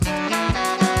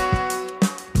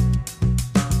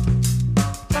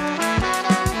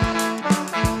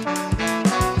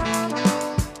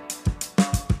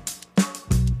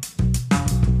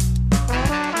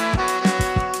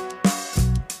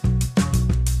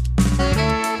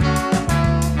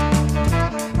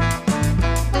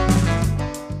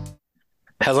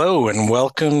Hello and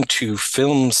welcome to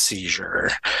Film Seizure.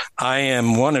 I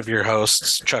am one of your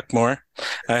hosts, Chuck Moore.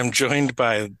 I'm joined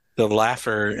by the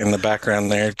laugher in the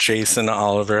background there, Jason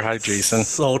Oliver. Hi, Jason.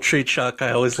 Sultry Chuck.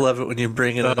 I always love it when you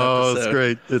bring in an Oh, it's episode.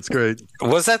 great. It's great.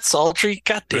 Was that sultry?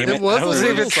 God damn it. It was I a wasn't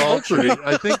little even sultry.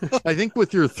 I think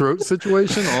with your throat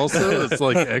situation also, it's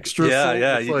like extra.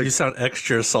 Yeah. It's You sound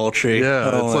extra sultry. yeah,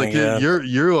 Oh it's my like God.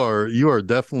 you are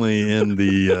definitely in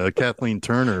the Kathleen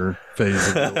Turner phase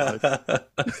of your life.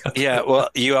 Yeah, well,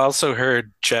 you also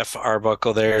heard Jeff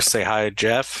Arbuckle there say hi,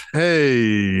 Jeff.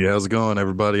 Hey, how's it going,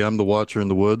 everybody? I'm the watcher in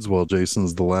the woods, while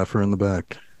Jason's the laugher in the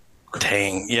back.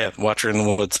 Dang, yeah, Watcher in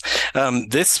the Woods.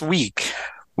 This week,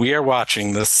 we are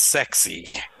watching the sexy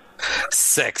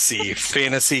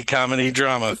fantasy comedy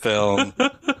drama film,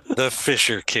 The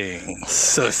Fisher King.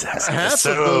 So sexy.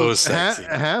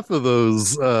 Half of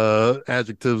those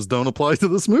adjectives don't apply to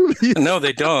this movie. No,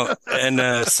 they don't.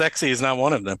 And sexy is not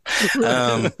one of them.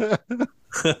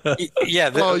 Yeah.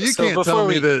 Oh, you So can't tell before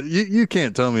me we, that you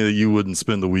can't tell me that you wouldn't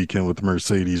spend the weekend with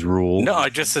Mercedes Rule. no, I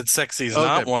just said sexy is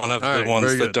not Okay. one of All the right, ones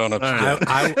very that good. don't All apply.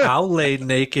 right. I'll lay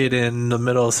naked in the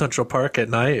middle of Central Park at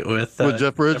night with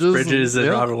Jeff Bridges? and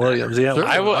Yeah. Robin Williams. Yeah, Sure.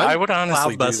 I would honestly cloud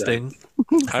do that. busting.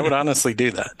 I would honestly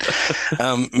do that.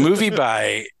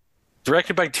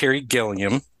 Directed by Terry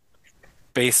Gilliam,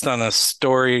 based on a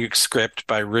story script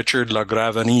by Richard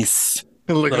LaGravenese.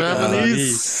 Le Look,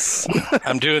 Gravenese?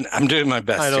 I'm doing my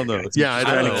best. I don't here, know. guys. Yeah, I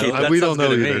Trying don't to know. keep- That We don't sounds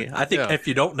good know to either. me. I think Yeah. if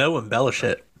you don't know, embellish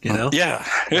it. Yeah, That's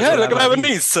what I would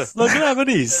LaGravenese. Look at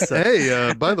Japanese.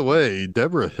 Hey, by the way,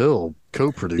 Deborah Hill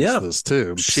co-produced Yeah, this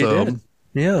too. she did.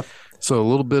 Yeah, So a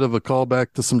little bit of a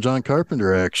callback to some John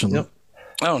Carpenter action. Yep.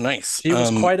 Oh, nice. she was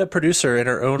quite a producer in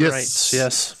her own yes. rights.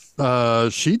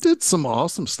 Yes. She did some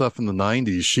awesome stuff in the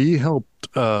 90s. She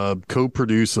helped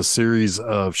co-produce a series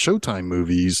of Showtime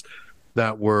movies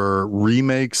that were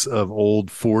remakes of old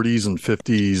 40s and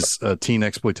 50s teen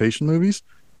exploitation movies.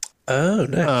 Oh,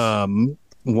 nice.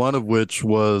 One of which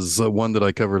was one that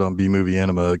I covered on B Movie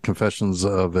Anima, Confessions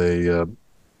of a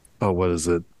what is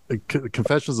it?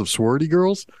 Confessions of Sorority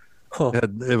Girls. Huh.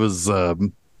 It was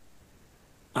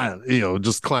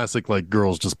just classic, like,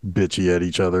 girls just bitchy at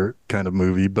each other kind of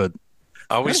movie. But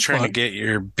Always That's trying to fun. get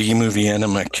your B movie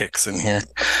enema kicks in here.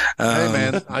 hey,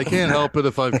 man, I can't help it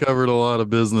if I've covered a lot of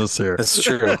business here. It's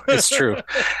true. It's true.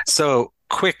 So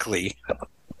quickly,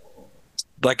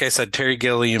 like I said, Terry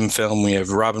Gilliam film. We have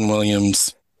Robin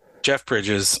Williams, Jeff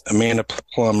Bridges, Amanda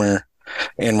Plummer,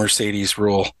 and Mercedes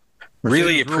Rule.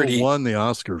 Really a Mercedes Rule pretty, won the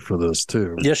Oscar for this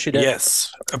too. Yes, she did.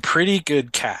 yes, a pretty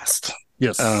good cast.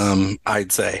 Yes.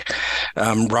 I'd say.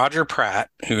 Roger Pratt,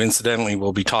 who incidentally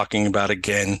we'll be talking about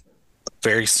again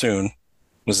very soon,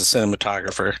 was a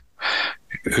cinematographer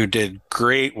who did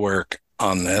great work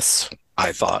on this,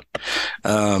 I thought.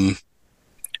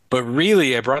 But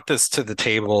really, I brought this to the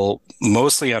table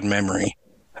mostly on memory.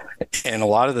 And a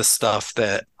lot of the stuff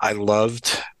that I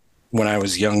loved when I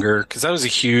was younger, because I was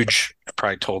I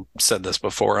probably said this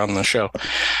before on the show,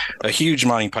 a huge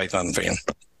Monty Python fan.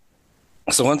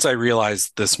 So once I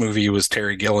realized this movie was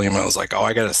Terry Gilliam, I was like, oh,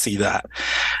 I got to see that.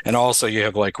 And also you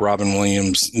have like Robin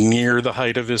Williams near the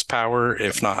height of his power,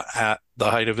 if not at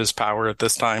the height of his power at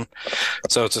this time.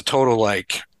 So it's a total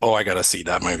like, oh, I got to see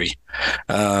that movie.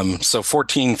 So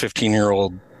 14,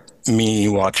 15-year-old me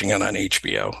watching it on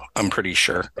HBO, I'm pretty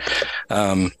sure.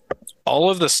 All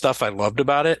of the stuff I loved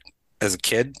about it as a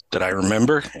kid that I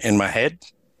remember in my head,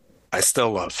 I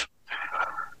still love.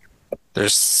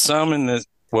 There's some in this.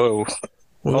 Whoa.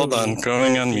 Hold on.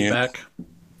 Going on mute. Feedback.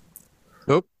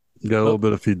 Oh, got a little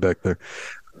bit of feedback there.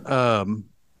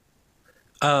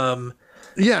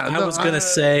 Yeah, I was gonna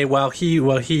say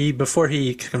before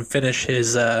he can finish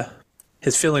his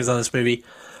feelings on this movie,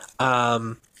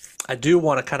 I do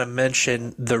want to kind of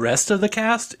mention the rest of the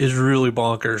cast is really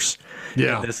bonkers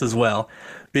Yeah. in this as well,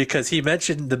 because he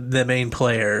mentioned the main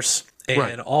players, and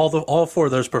Right. all four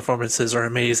of those performances are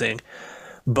amazing,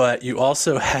 but you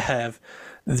also have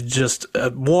just a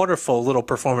wonderful little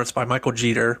performance by Michael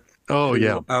Jeter. Oh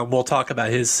yeah. We'll talk about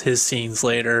his scenes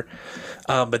later.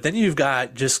 But then you've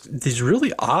got just these really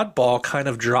oddball kind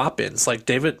of drop-ins. Like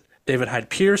David Hyde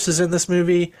Pierce is in this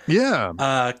movie. Yeah.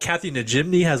 Kathy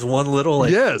Najimy has one little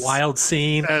Yes. wild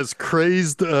scene. As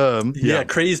crazed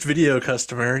Crazed video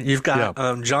customer. You've got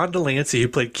John Delancey, who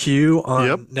played Q on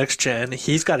Yep. Next Gen.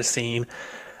 He's got a scene.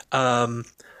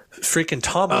 Freaking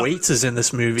Tom Waits is in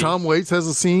this movie. Tom Waits has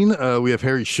a scene. We have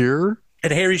Harry Shearer.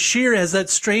 And Harry Shearer has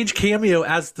that strange cameo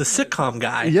as the sitcom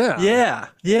guy. Yeah.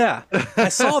 Yeah. I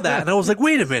saw that and I was like,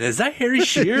 wait a minute, is that Harry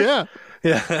Shearer?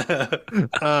 Yeah.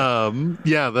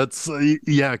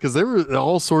 Because there were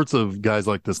all sorts of guys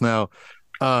like this. Now,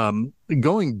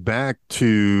 Going back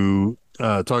to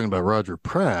talking about Roger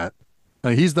Pratt,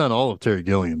 he's done all of Terry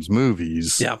Gilliam's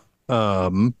movies. Yeah.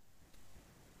 Um,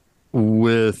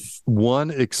 with one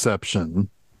exception,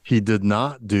 he did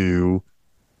not do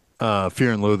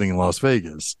Fear and Loathing in Las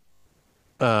Vegas.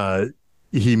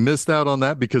 He missed out on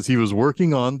that because he was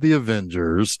working on The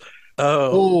Avengers.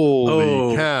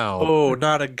 Holy cow. Oh,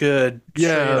 not a good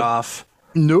trade-off.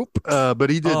 Nope. But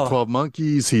he did Oh. 12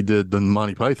 Monkeys. He did the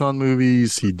Monty Python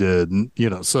movies. He did,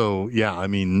 so yeah, I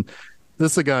mean,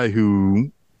 this is a guy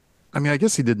who, I mean, I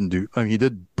guess he didn't do, I mean, he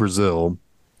did Brazil.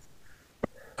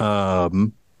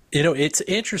 It's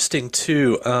interesting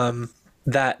too,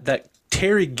 that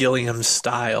Terry Gilliam's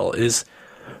style is,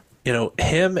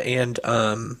 him and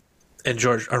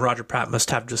Roger Pratt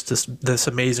must have just this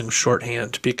amazing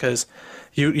shorthand, because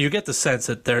you get the sense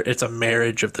that it's a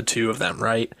marriage of the two of them,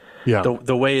 right? Yeah.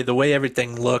 The way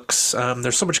everything looks,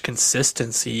 there's so much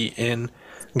consistency in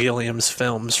Gilliam's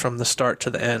films from the start to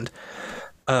the end,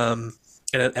 and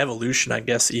an evolution, I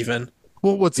guess, even.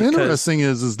 Well, what's interesting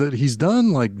is that he's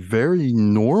done like very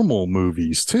normal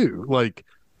movies too, like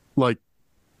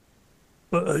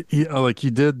he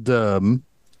did. I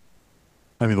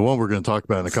mean, the one we're going to talk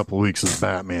about in a couple of weeks is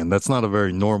Batman. That's not a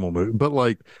very normal movie, but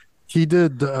like he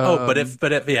did. But if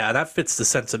yeah, that fits the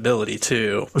sensibility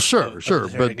too. Sure, of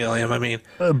Terry Gilliam. I mean,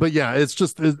 but yeah, it's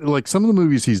just like some of the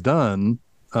movies he's done,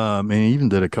 and he even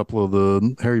did a couple of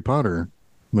the Harry Potter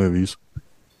movies.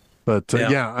 But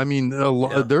yeah, I mean,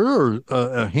 there are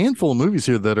a handful of movies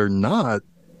here that are not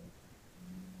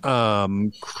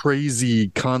crazy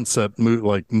concept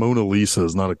like Mona Lisa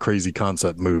is not a crazy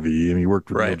concept movie. I mean, he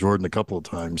worked with Neil Jordan a couple of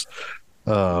times.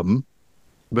 But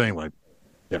anyway,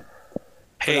 yeah.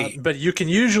 Hey, but you can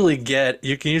usually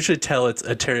tell it's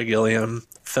a Terry Gilliam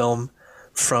film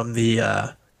from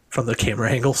the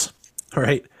camera angles,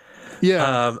 right?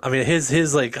 Yeah. I mean,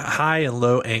 his like high and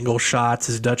low angle shots,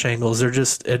 his Dutch angles, they're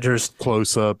just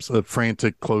close-ups,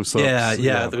 frantic close-ups.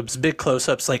 Yeah. Those big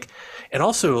close-ups, like, and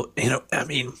also, I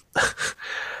mean,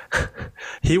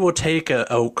 he will take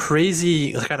a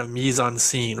crazy kind of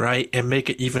mise-en-scene, right, and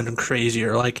make it even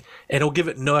crazier, like, and he'll give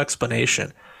it no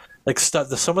explanation, like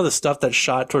some of the stuff that's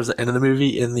shot towards the end of the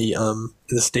movie in the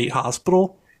state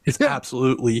hospital. It's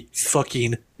absolutely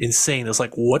fucking insane. It's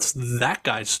like, what's that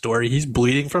guy's story? He's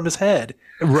bleeding from his head.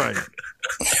 Right.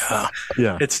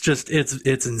 Yeah. It's just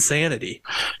it's insanity.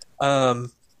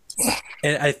 And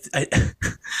I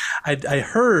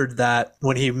heard that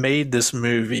when he made this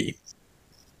movie,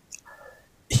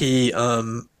 he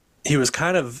wanted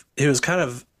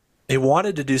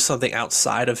to do something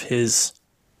outside of his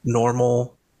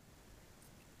normal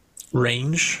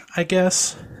range, I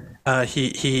guess.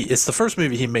 It's the first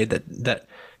movie he made that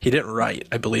he didn't write,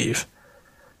 I believe.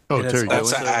 Oh, Terry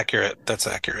that's Gilliam? accurate. That's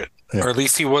accurate. Yeah. Or at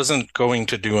least he wasn't going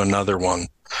to do another one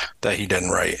that he didn't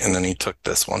write, and then he took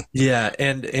this one. Yeah,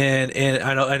 and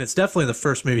I know, and it's definitely the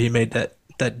first movie he made that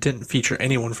didn't feature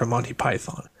anyone from Monty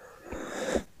Python.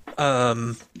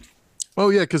 Oh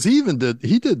yeah, because he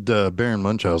did Baron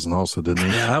Munchausen also, didn't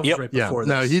he? Yeah, that was right before this.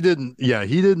 No, he didn't. Yeah,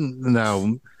 he didn't.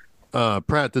 Now,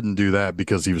 Pratt didn't do that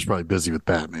because he was probably busy with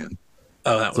Batman.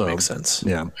 Oh, that would make sense.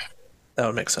 Yeah, that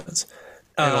would make sense.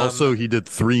 And also, he did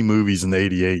 3 movies in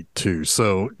 '88 too,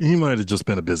 so he might have just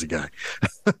been a busy guy.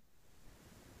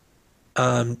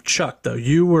 Chuck, though,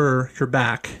 you're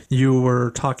back. You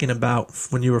were talking about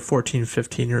when you were 14,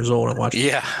 15 years old and watching.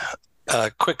 Yeah.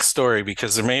 Quick story,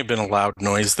 because there may have been a loud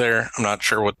noise there. I'm not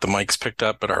sure what the mics picked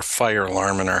up, but our fire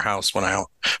alarm in our house went off.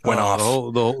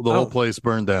 The whole place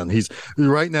burned down. He's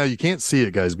right now. You can't see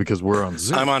it, guys, because we're on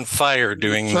Zoom. I'm on fire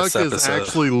doing Chuck this episode. is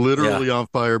actually literally on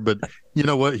fire, but you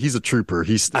know what? He's a trooper.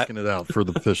 He's sticking it out for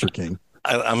the Fisher King.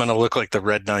 I'm going to look like the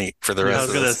Red Knight for the rest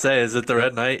of this. I was going to say, is it the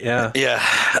Red Knight? Yeah.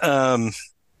 Yeah.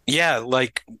 Yeah,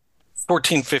 like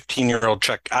 14, 15-year-old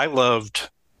Chuck, I loved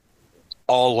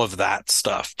all of that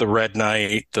stuff. The Red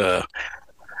Knight, the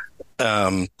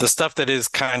stuff that is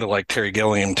kind of like Terry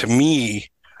Gilliam. To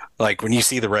me, like when you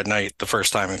see the Red Knight the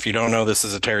first time, if you don't know this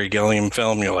is a Terry Gilliam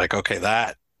film, you're like, okay,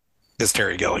 that is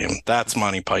Terry Gilliam. That's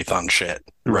Monty Python shit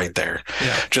right there.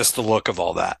 Yeah. Just the look of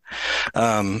all that.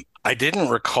 I didn't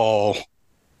recall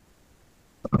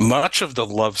much of the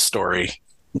love story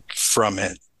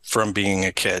from being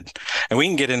a kid. And we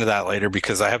can get into that later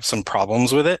because I have some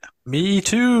problems with it. Me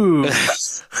too.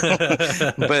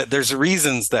 But there's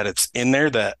reasons that it's in there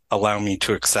that allow me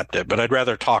to accept it. But I'd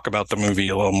rather talk about the movie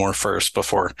a little more first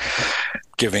before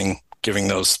giving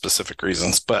those specific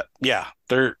reasons. But yeah,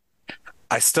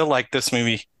 I still like this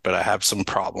movie, but I have some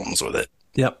problems with it.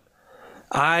 Yep.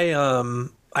 I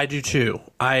do too.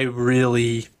 I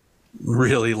really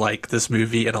really like this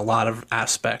movie in a lot of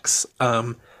aspects,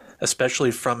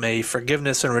 especially from a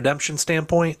forgiveness and redemption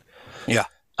standpoint. Yeah.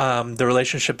 The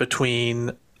relationship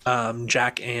between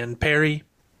Jack and Perry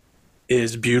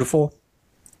is beautiful.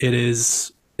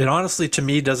 It honestly, to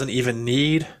me, doesn't even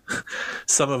need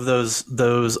some of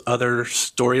those other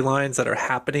storylines that are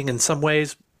happening in some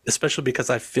ways, especially because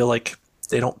I feel like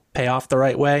they don't pay off the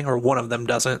right way, or one of them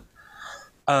doesn't.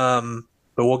 But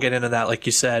we'll get into that, like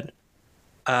you said.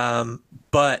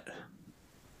 But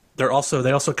they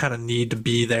also kind of need to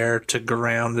be there to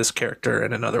ground this character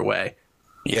in another way.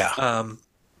 Yeah.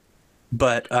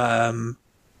 But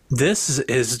this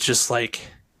is just like,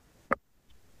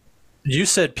 you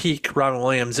said peak Robin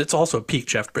Williams. It's also peak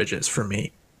Jeff Bridges for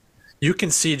me. You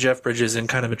can see Jeff Bridges in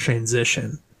kind of a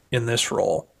transition in this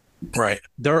role. Right.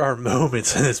 There are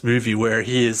moments in this movie where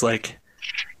he is like,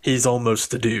 he's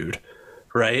almost the dude,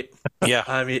 right? Yeah.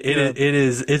 I mean,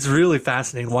 it's really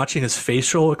fascinating watching his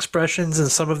facial expressions in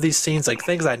some of these scenes, like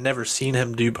things I'd never seen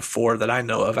him do before that I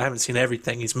know of. I haven't seen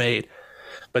everything he's made,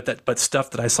 but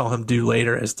stuff that I saw him do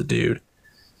later as the dude.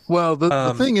 Well,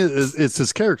 the thing is, it's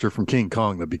his character from King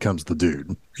Kong that becomes the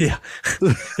dude. Yeah,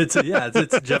 it's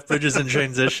Jeff Bridges in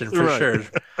transition for sure.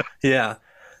 Yeah,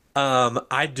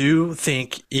 I do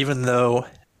think even though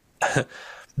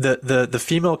the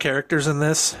female characters in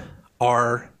this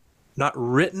are not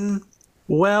written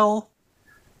well,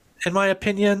 in my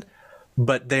opinion,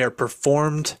 but they are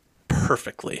performed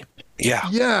perfectly. Yeah.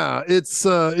 Yeah,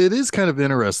 it is kind of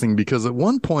interesting because at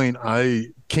one point I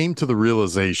came to the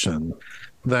realization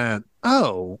that,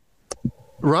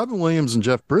 Robin Williams and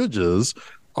Jeff Bridges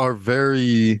are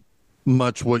very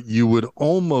much what you would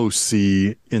almost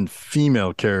see in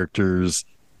female characters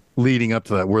leading up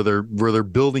to that, where they're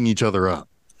building each other up.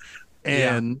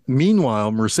 And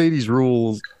meanwhile, Mercedes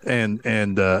Ruehl and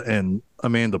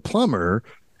Amanda Plummer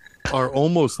are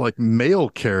almost like male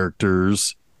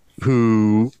characters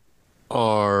who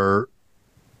are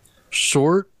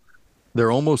short.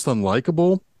 They're almost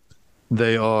unlikable.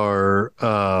 They are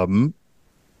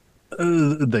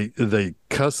they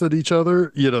cuss at each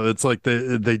other. You know, it's like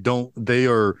they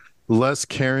are less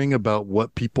caring about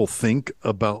what people think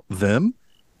about them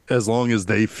as long as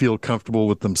they feel comfortable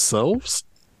with themselves.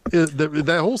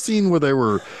 That whole scene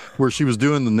where she was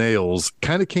doing the nails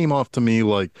kind of came off to me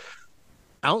like,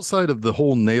 outside of the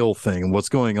whole nail thing, what's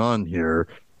going on here,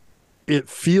 it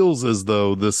feels as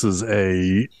though this is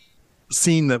a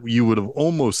scene that you would have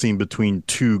almost seen between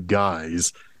two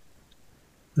guys.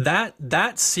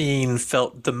 That scene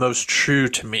felt the most true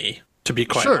to me, to be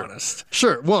quite honest.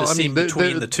 Sure. Well, the scene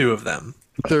between the two of them.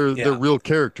 They're real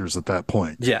characters at that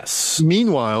point. Yes.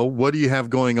 Meanwhile, what do you have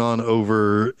going on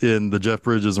over in the Jeff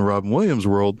Bridges and Robin Williams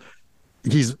world?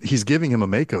 He's giving him a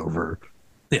makeover.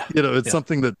 Yeah. You know, it's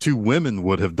something that two women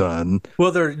would have done.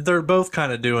 Well, they're both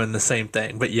kind of doing the same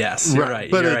thing, but yes, you're right.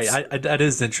 You're right. That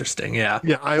is interesting. Yeah.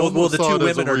 Yeah. The two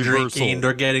women are drinking.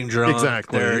 They're getting drunk.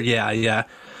 Exactly. They're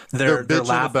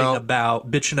laughing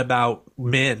bitching about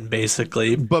men,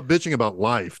 basically, but bitching about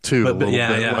life too.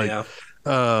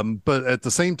 But at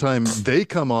the same time, they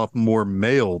come off more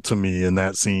male to me in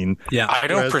that scene. Yeah. I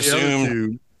don't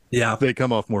presume. They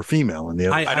come off more female in the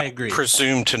other. I agree.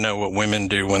 Presume to know what women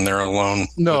do when they're alone.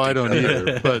 No, I don't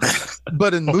either.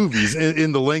 But in movies,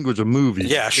 in the language of movies,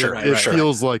 it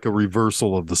feels like a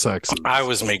reversal of the sexes. I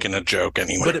was making a joke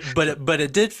anyway. But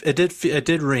it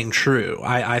did ring true.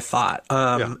 I thought.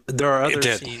 There are other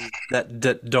scenes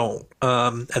that don't.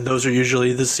 And those are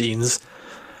usually the scenes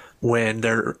when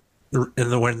they're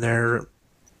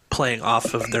playing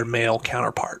off of their male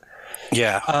counterpart.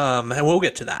 Yeah. And we'll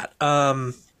get to that.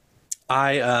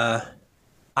 I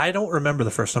don't remember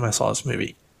the first time I saw this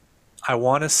movie. I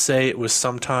want to say it was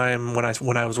sometime when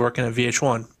I was working at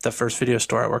VH1, the first video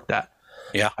store I worked at.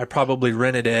 Yeah. I probably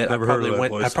rented it. Never heard of that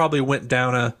place. I probably went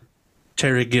down a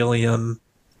Terry Gilliam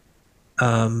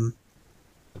rabbit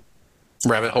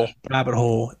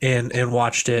hole and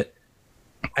watched it.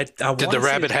 Did the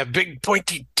rabbit have big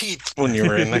pointy teeth when you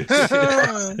were in there?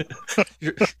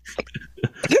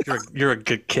 You're a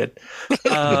good kid.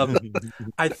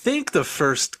 I think the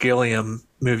first Gilliam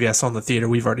movie I saw in the theater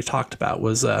we've already talked about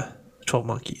was 12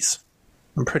 Monkeys.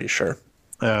 I'm pretty sure.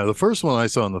 The first one I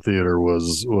saw in the theater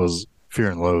was Fear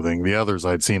and Loathing. The others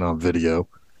I'd seen on video.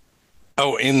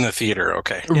 Oh, in the theater.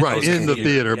 Okay. Right, in the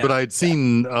theater. But I'd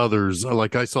seen others.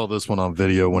 Like I saw this one on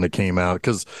video when it came out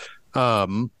because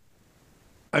this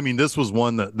was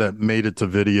one that made it to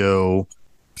video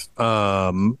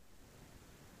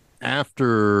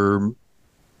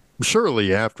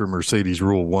shortly after Mercedes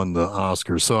Ruehl won the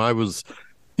Oscar. So I was,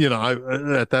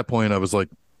 at that point I was like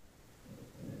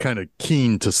kind of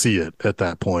keen to see it at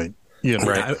that point. You know,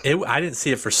 Right. I didn't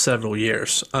see it for several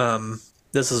years.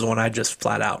 This is one I just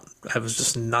flat out. I was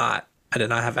just not. I did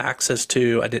not have access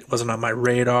to. Wasn't on my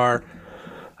radar.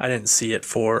 I didn't see it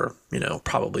for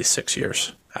probably 6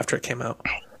 years after it came out.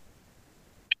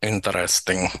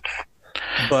 Interesting.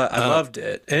 But I loved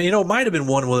it, and it might have been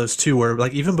one of those two where,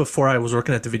 like, even before I was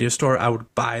working at the video store, I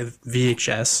would buy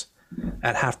VHS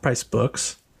at half price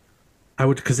books. I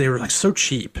would, because they were like so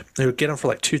cheap. They would get them for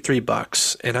like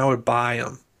 $2-3, and I would buy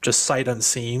them just sight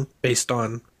unseen based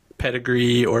on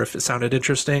pedigree or if it sounded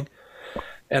interesting.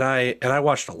 And I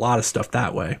watched a lot of stuff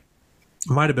that way.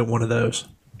 It might have been one of those.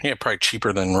 Yeah, probably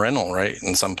cheaper than rental, right?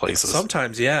 In some places.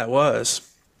 Sometimes, yeah, it was.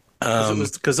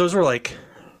 Because those were like,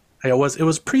 it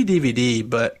was pre-DVD,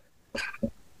 but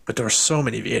there were so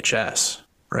many VHS,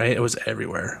 right? It was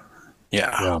everywhere.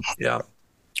 Yeah. Yeah.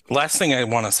 Last thing I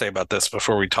want to say about this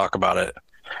before we talk about it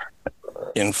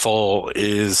in full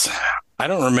is I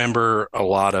don't remember a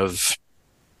lot of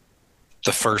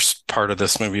the first part of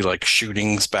this movie, like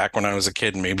shootings back when I was a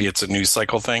kid. Maybe it's a news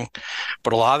cycle thing,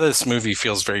 but a lot of this movie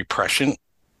feels very prescient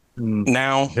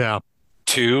now, yeah.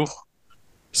 too.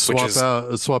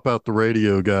 Swap out the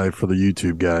radio guy for the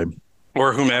YouTube guy.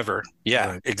 Or whomever.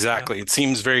 Yeah, Right. exactly. Yeah. It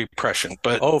seems very prescient,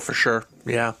 but oh, for sure.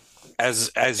 Yeah.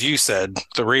 As you said,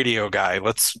 the radio guy.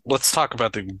 Let's talk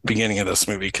about the beginning of this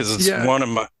movie because it's one of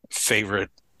my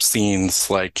favorite scenes,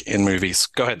 like, in movies.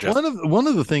 Go ahead, Jeff. One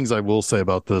of the things I will say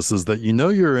about this is that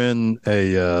you're in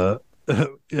a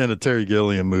Terry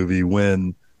Gilliam movie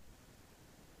when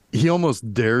he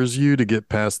almost dares you to get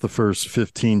past the first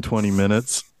 15-20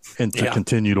 minutes and to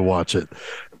continue to watch it,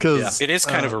 because it is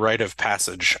kind of a rite of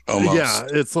passage almost. Yeah,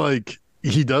 it's like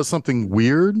he does something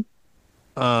weird,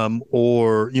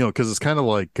 or because it's kind of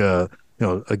like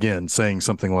again, saying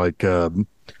something like Fear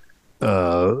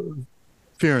and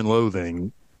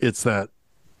Loathing. It's that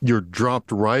you're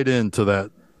dropped right into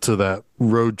that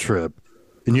road trip,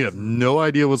 and you have no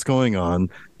idea what's going on.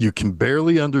 You can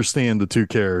barely understand the two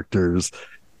characters.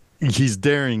 He's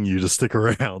daring you to stick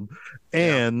around.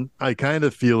 And I kind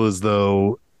of feel as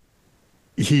though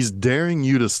he's daring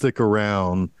you to stick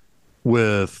around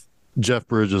with Jeff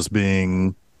Bridges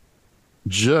being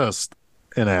just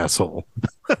an asshole.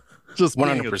 Just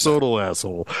being 100%. A total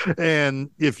asshole. And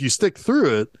if you stick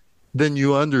through it, then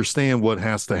you understand what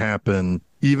has to happen,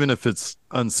 even if it's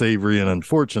unsavory and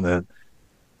unfortunate.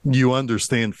 You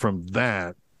understand from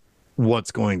that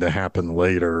what's going to happen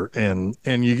later, and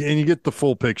you get the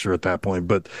full picture at that point.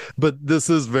 But this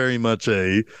is very much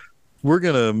we're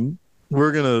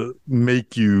gonna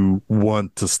make you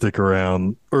want to stick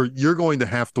around, or you're going to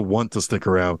have to want to stick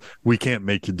around. We can't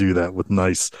make you do that with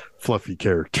nice fluffy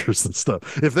characters and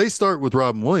stuff. If they start with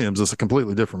Robin Williams, it's a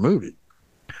completely different movie.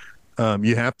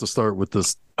 You have to start with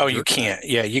this. Oh, you can't.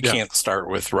 Yeah, you can't start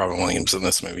with Robin Williams in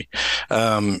this movie.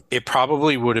 It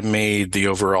probably would have made the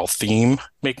overall theme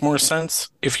make more sense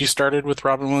if you started with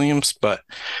Robin Williams, but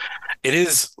it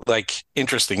is, like,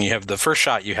 interesting. You have the first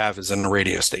shot you have is in a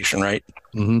radio station, right?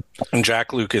 Mm-hmm. And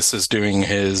Jack Lucas is doing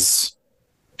his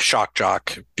shock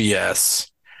jock BS.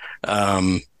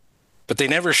 But they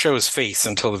never show his face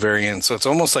until the very end. So it's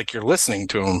almost like you're listening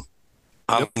to him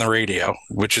on the radio,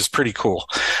 which is pretty cool.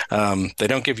 They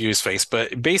don't give you his face,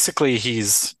 but basically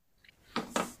he's,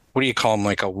 what do you call him?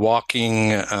 Like a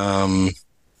walking,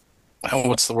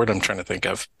 what's the word I'm trying to think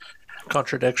of?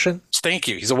 Contradiction. Thank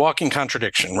you. He's a walking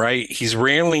contradiction, right? He's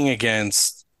railing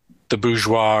against the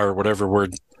bourgeois, or whatever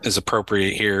word is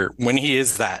appropriate here, when he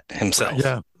is that himself.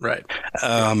 Yeah. Right.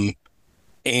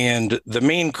 And the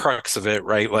main crux of it,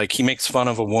 right? Like, he makes fun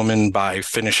of a woman by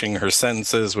finishing her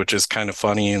sentences, which is kind of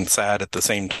funny and sad at the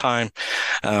same time.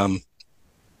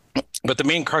 But the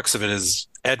main crux of it is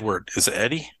Edward. Is it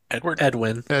Eddie? Edward?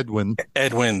 Edwin.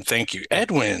 Thank you.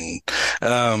 Edwin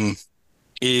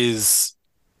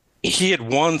he had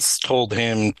once told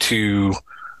him to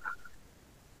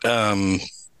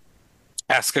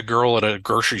ask a girl at a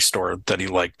grocery store that he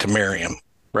liked to marry him.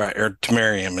 Right, or to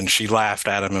marry him, and she laughed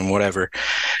at him and whatever.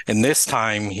 And this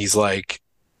time he's like,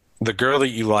 the girl that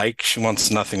you like, she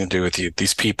wants nothing to do with you.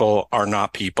 These people are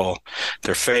not people.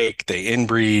 They're fake. They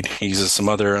inbreed. He uses some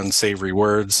other unsavory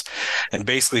words and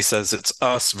basically says it's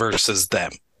us versus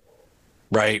them.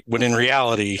 Right? When in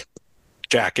reality,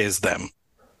 Jack is them.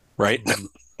 Right?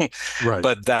 Right.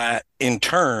 But that in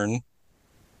turn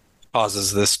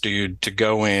causes this dude to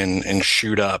go in and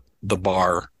shoot up the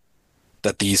bar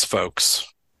that these folks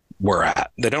were at.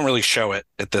 They don't really show it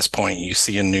at this point. You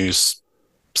see a news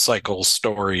cycle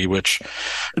story, which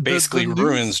basically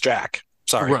ruins Jack.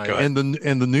 Sorry, right. Go ahead.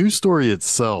 And the news story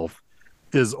itself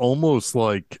is almost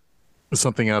like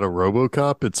something out of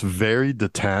RoboCop. It's very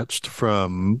detached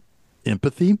from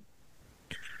empathy.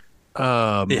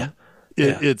 Yeah.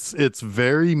 It's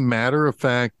very matter of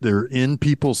fact. They're in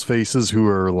people's faces who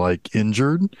are like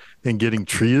injured and getting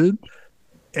treated.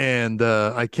 And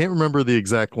I can't remember the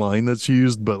exact line that's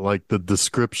used, but like the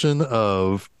description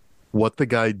of what the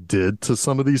guy did to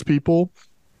some of these people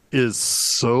is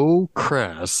so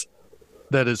crass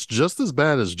that it's just as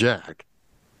bad as Jack.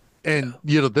 And,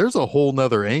 there's a whole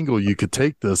nother angle you could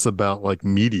take this about like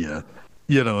media,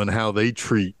 and how they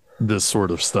treat this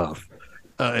sort of stuff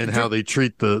and how they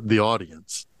treat the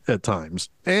audience at times.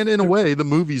 And in a way, the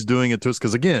movie's doing it to us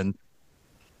because, again,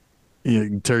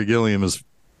 Terry Gilliam is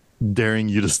daring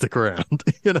you to stick around.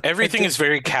 Everything is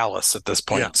very callous at this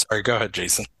point. Yeah. Sorry, go ahead,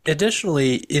 Jason.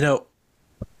 Additionally,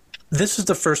 this is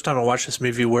the first time I watched this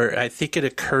movie where I think it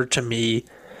occurred to me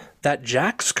that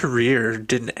Jack's career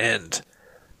didn't end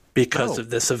because of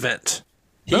this event.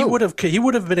 He would have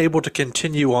been able to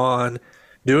continue on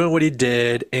doing what he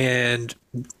did and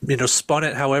spun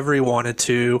it however he wanted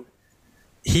to.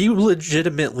 He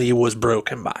legitimately was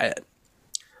broken by it.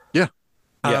 Yeah.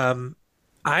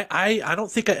 I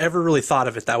don't think I ever really thought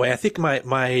of it that way. I think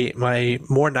my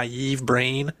more naive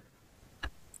brain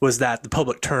was that the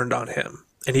public turned on him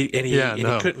and he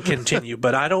couldn't continue.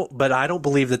 But I don't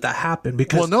believe that happened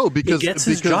because he gets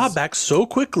his job back so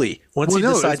quickly once he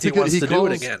decides he wants to do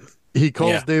it again. He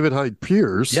calls David Hyde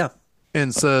Pierce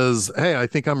and says, "Hey, I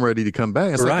think I'm ready to come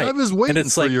back." It's like, I was waiting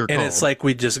for your call. And it's like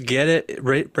we just get it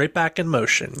right back in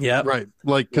motion. Yeah, right.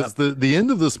 Like because the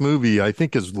end of this movie, I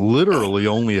think, is literally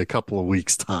only a couple of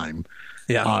weeks' time.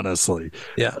 Yeah, honestly.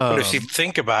 Yeah, but if you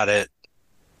think about it,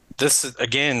 this is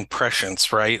again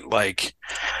prescience, right? Like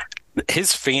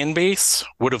his fan base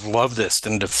would have loved this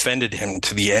and defended him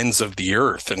to the ends of the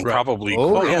earth and probably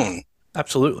grown. Yeah.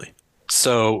 Absolutely.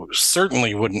 So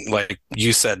certainly wouldn't, like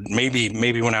you said, maybe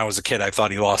when I was a kid, I thought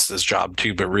he lost his job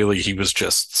too, but really he was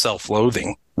just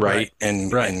self-loathing, right?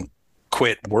 And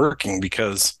quit working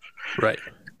because I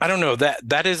don't know,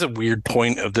 that is a weird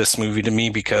point of this movie to me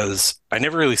because I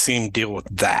never really seen him deal with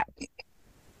that.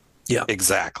 Yeah.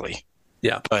 Exactly.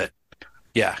 Yeah. But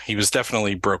yeah, he was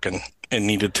definitely broken and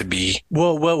needed to be.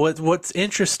 Well, what's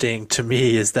interesting to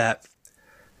me is that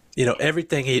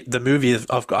everything the movie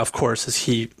of course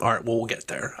is all right, well, we'll get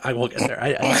there. I will get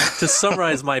there. To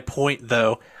summarize my point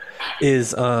though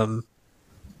is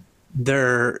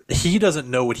he doesn't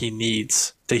know what he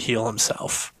needs to heal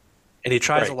himself. And he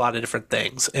tries a lot of different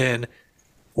things. And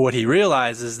what he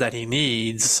realizes that he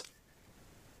needs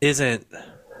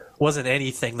wasn't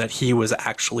anything that he was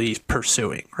actually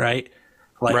pursuing, right?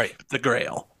 Like the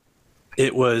Grail.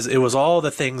 It was all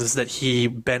the things that he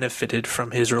benefited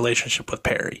from his relationship with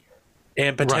Perry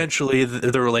and potentially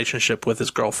the relationship with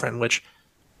his girlfriend, which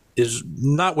is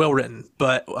not well written,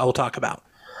 but I will talk about.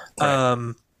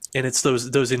 And it's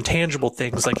those intangible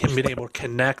things like him being able to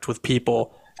connect with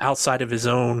people outside of his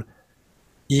own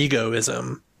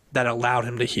egoism that allowed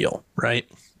him to heal. Right.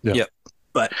 Yeah. Yep.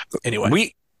 But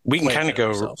anyway, we can kind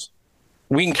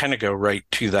of go right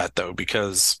to that though,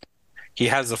 because he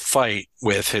has a fight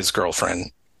with his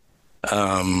girlfriend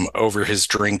over his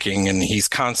drinking, and he's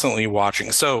constantly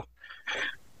watching. So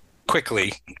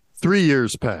quickly, 3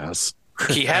 years pass.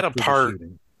 He had a part.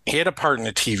 He had a part in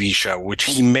a TV show, which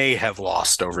he may have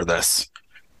lost over this,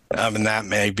 and that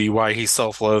may be why he's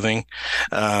self-loathing.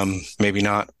 Maybe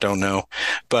not. Don't know.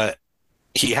 But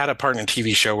he had a part in a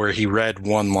TV show where he read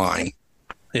one line.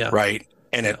 Yeah. Right.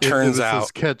 And it turns out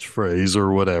his catchphrase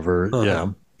or whatever.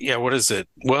 Yeah. Yeah, what is it?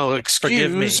 Well,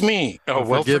 excuse me. Oh,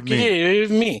 well, forgive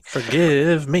me.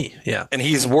 Forgive me. Yeah. And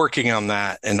he's working on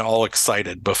that and all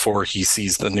excited before he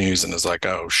sees the news and is like,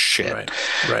 oh, shit.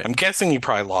 Right. I'm guessing he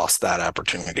probably lost that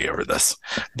opportunity over this.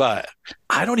 But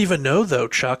I don't even know, though,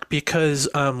 Chuck, because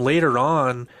later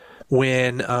on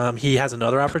when he has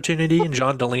another opportunity and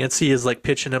John Delancey is like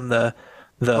pitching him the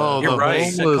you're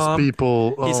right. homeless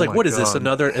people. He's like, what is this?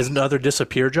 Another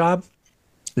disappear job?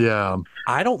 Yeah.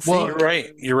 I don't think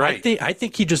you're right. I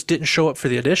think he just didn't show up for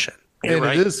the audition. And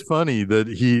it is funny that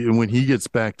when he gets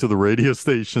back to the radio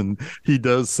station, he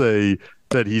does say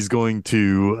that he's going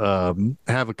to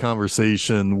have a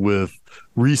conversation with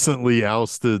recently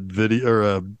ousted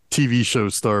TV show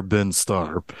star Ben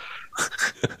Starr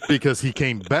because he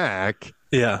came back.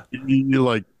 Yeah.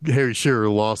 Like Harry Shearer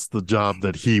lost the job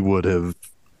that he would have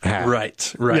had.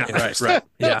 Right.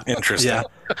 Yeah. Interesting.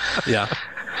 Yeah.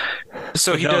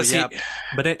 So he does.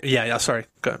 Yeah. Sorry.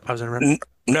 Go ahead. I was interrupting.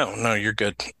 No, you're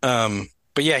good.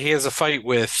 But yeah, he has a fight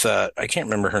with I can't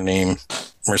remember her name.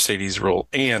 Mercedes role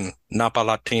Anne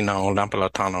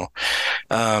Napolitano.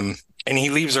 And he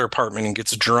leaves her apartment and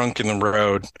gets drunk in the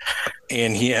road,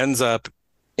 and he ends up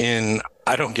in,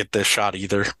 I don't get this shot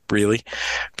either, really,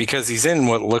 because he's in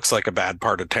what looks like a bad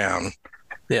part of town.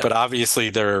 Yeah. But obviously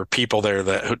there are people there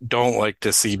that don't like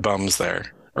to see bums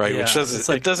there, right? Yeah, Which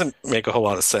doesn't, it doesn't make a whole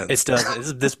lot of sense. It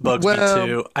doesn't. This bugs me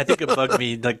too. I think it bugged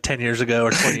me like 10 years ago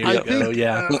or 20 years ago.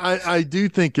 Yeah. I do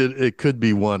think it could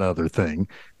be one other thing.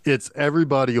 It's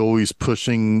everybody always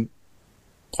pushing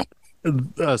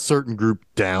a certain group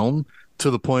down to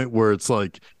the point where it's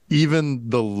like even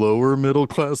the lower middle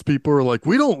class people are like,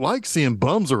 we don't like seeing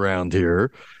bums around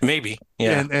here. Maybe,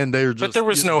 yeah. And they're just, but there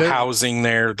was no housing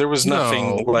there. There was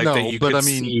nothing that you could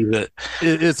see that.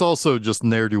 It's also just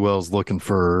ne'er-do-wells looking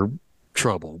for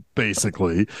trouble,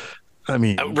 basically. I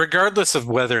mean, regardless of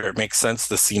whether it makes sense,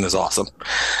 the scene is awesome.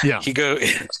 Yeah,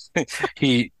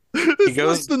 he It's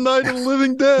goes like the Night of the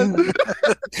Living Dead.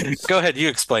 Go ahead, you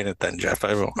explain it then, Jeff.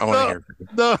 I want to hear.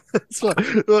 No, it's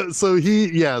fine. So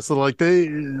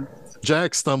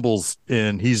Jack stumbles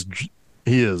in. He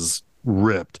is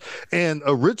ripped, and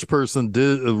a rich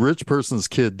person's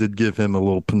kid did give him a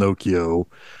little Pinocchio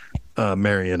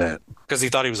marionette because he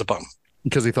thought he was a bum.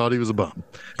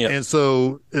 Yep. And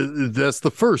so that's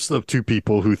the first of two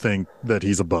people who think that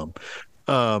he's a bum.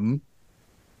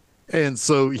 And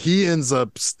so he ends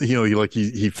up,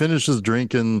 he finishes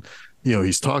drinking,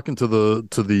 he's talking to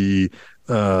the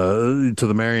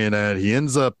marionette. He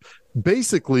ends up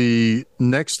basically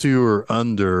next to or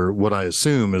under what I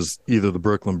assume is either the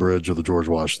Brooklyn Bridge or the George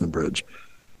Washington Bridge.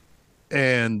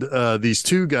 And these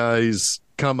two guys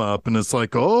come up and it's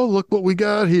like, oh, look what we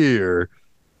got here.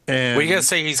 And we gotta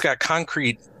say he's got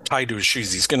concrete tied to his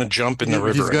shoes. He's gonna jump in the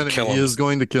river and kill him. He is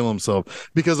going to kill himself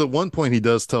because at one point he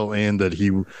does tell Anne that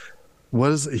he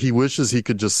wishes he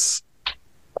could just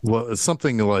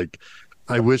something like,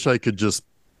 I wish I could just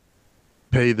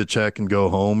pay the check and go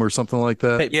home or something like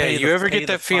that. You ever get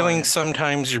that feeling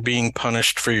sometimes you're being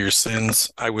punished for your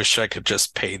sins? I wish I could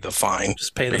just pay the fine.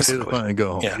 Just pay the fine and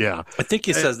go home. Yeah. I think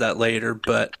he says that later,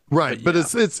 but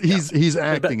he's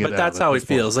acting it out. But that's how he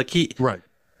feels. Like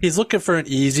he's looking for an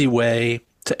easy way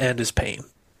to end his pain.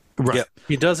 Right. Yep.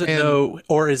 He doesn't know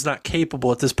or is not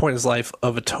capable at this point in his life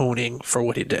of atoning for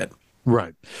what he did.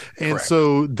 Right. And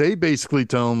so they basically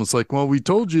tell him, it's like, well, we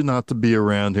told you not to be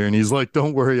around here. And he's like,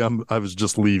 don't worry, I was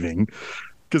just leaving,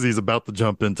 because he's about to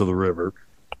jump into the river.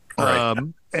 Right.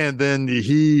 And then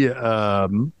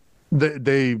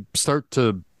they start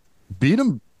to beat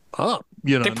him up.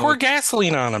 They pour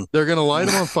gasoline on him. They're going to light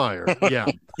him on fire. Yeah.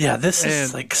 Yeah, this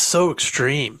is like so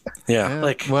extreme. Yeah.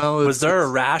 Like, was there a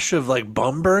rash of like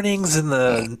bum burnings in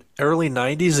the early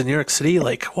 90s in New York City?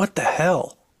 Like, what the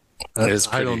hell?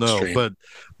 I don't know, extreme.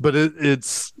 but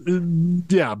it's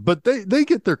but they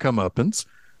get their comeuppance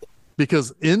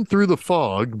because in through the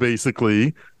fog,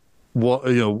 basically,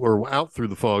 or out through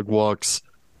the fog walks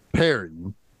Perry,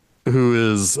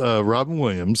 who is Robin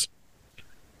Williams,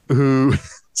 who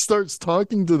starts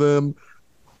talking to them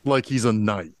like he's a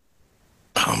knight.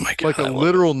 Oh my God! Like a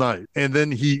literal knight, and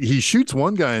then he shoots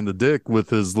one guy in the dick with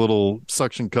his little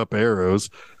suction cup arrows.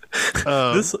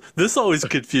 This always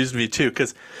confused me too,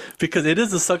 because it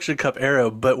is a suction cup arrow,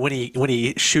 but when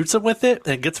he shoots him with it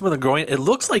and gets him in the groin, it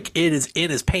looks like it is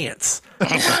in his pants.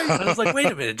 I was like, wait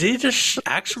a minute, did he just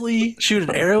actually shoot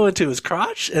an arrow into his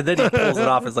crotch? And then he pulls it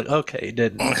off and it's like, okay, he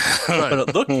didn't. But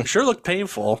it looked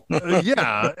painful.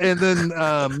 Yeah, and then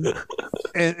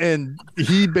and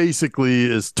he basically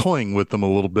is toying with them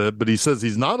a little bit, but he says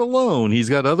he's not alone. He's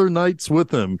got other knights with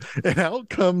him, and out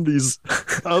come these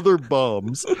other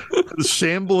bums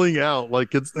shambling out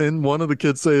like it's. And one of the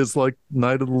kids say it's like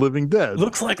Night of the Living Dead.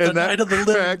 Looks like the Night of the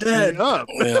Living Dead.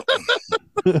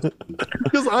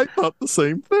 Because I thought the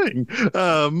same thing.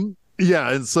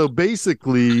 And so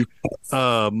basically,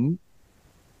 they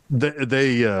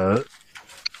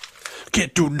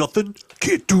can't do nothing.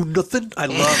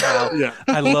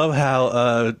 I love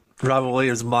how Robin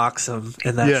Williams mocks him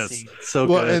in that scene. So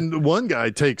good. And one guy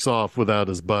takes off without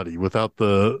his buddy, without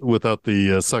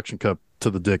the suction cup to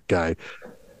the dick guy,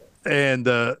 and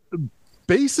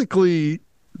basically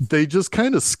they just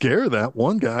kind of scare that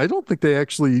one guy. I don't think they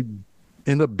actually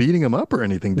end up beating him up or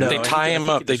anything. No, they tie him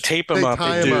up. They tape him up.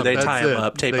 They tie him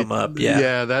up, tape him up. Yeah.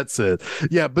 Yeah, that's it.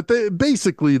 Yeah, but they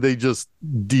just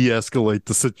de-escalate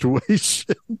the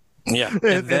situation. Yeah.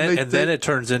 And then it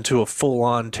turns into a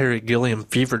full-on Terry Gilliam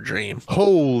fever dream.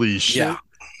 Holy shit. Yeah.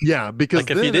 Yeah, because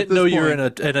if you didn't know you were in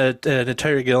a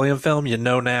Terry Gilliam film, you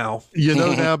know now. You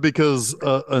know now because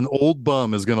an old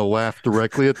bum is going to laugh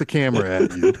directly at the camera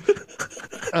at you.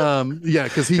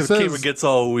 Because he says the camera gets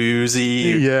all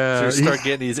woozy. Yeah, so you start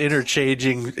getting these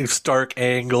interchanging stark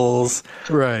angles.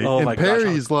 Right. Oh and my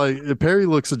Perry's gosh. Perry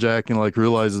looks at Jack and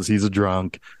realizes he's a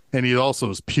drunk, And he also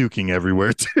is puking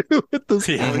everywhere too at this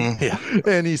point. Mhm.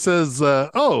 Yeah. And he says,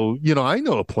 "Oh, I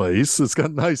know a place. It's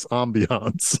got nice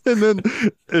ambiance." And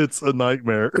then it's a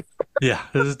nightmare. Yeah.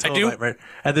 It was a total do- nightmare.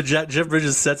 And then Jeff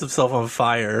Bridges sets himself on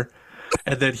fire,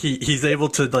 and then he's able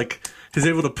to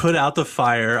put out the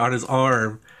fire on his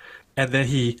arm, and then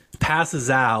he passes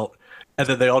out, and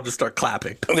then they all just start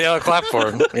clapping. They all clap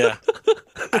for him. Yeah.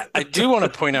 I do want to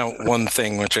point out one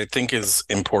thing, which I think is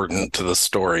important to the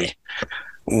story.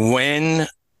 When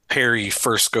Perry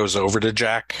first goes over to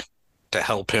Jack to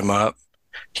help him up,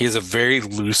 he has a very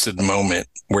lucid moment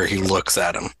where he looks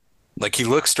at him. Like he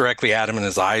looks directly at him and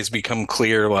his eyes become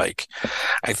clear. Like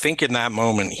I think in that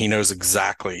moment, he knows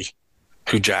exactly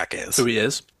who Jack is. Who he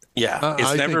is. Yeah. It's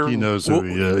I never, think he knows who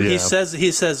he is. Yeah.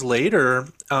 He says later,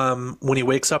 when he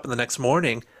wakes up in the next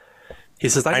morning, he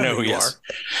says, I know who you are.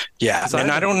 Yeah. So And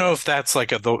I don't know if that's like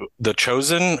the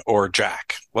Chosen or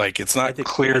Jack. Like it's I not think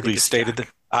clearly it's stated.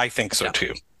 Jack. I think so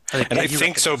too. And I he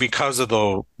think so recognizes- because of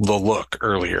the look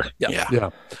earlier. Yeah. Yeah.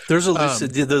 There's a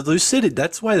the lucidity.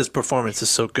 That's why this performance is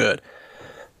so good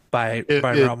by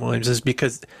Robin Williams, is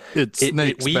because It it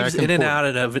snakes weaves back in and forth.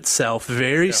 out of itself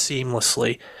very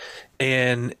seamlessly,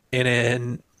 and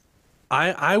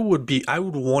I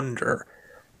would wonder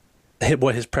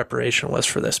what his preparation was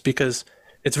for this, because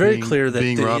it's very clear that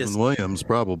being he Robin is, Williams,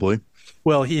 probably.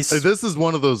 well, he's This is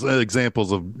one of those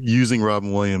examples of using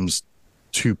Robin Williams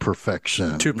to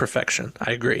perfection. to perfection.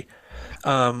 I agree.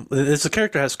 This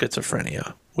character has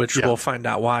schizophrenia, which Yeah. we'll find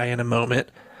out why in a moment.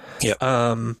 Yeah.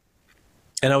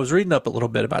 And I was reading up a little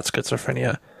bit about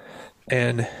schizophrenia,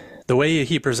 and the way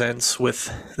he presents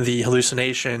with the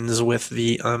hallucinations, with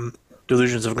the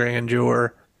delusions of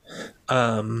grandeur,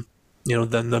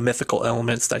 the mythical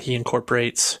elements that he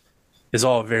incorporates, is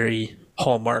all very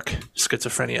hallmark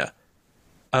schizophrenia.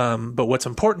 But what's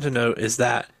important to note is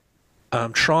that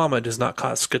trauma does not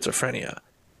cause schizophrenia,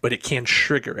 but it can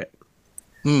trigger it.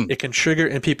 It can trigger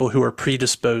in people who are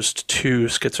predisposed to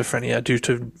schizophrenia due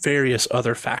to various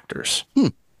other factors.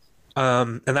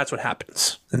 And that's what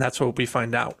happens. And that's what we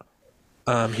find out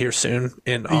here soon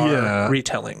in our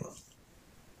retelling.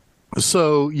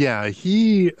 So, yeah,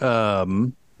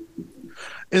 and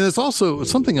it's also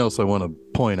something else I want to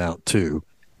point out too,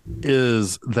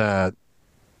 is that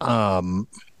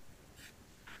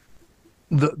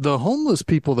the homeless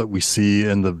people that we see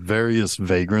and the various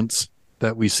vagrants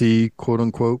that we see, quote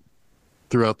unquote,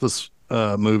 throughout this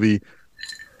movie,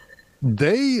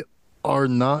 they are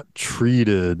not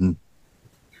treated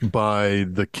by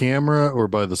the camera or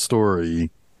by the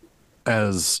story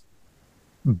as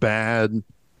bad.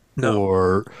 No.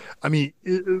 Or, I mean,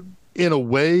 in a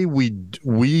way,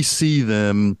 we see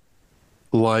them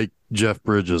like Jeff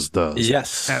Bridges does.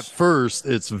 Yes. At first,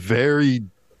 it's very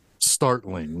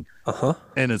startling,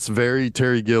 and it's very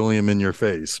Terry Gilliam in your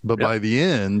face. But by the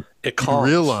end, It you calms.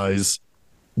 realize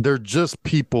they're just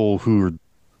people who are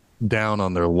down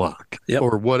on their luck,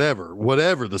 or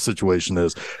whatever the situation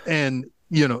is. And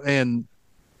and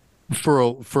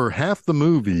for half the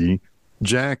movie,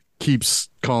 Jack keeps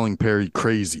calling Perry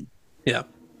crazy. Yeah.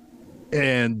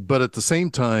 But at the same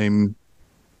time,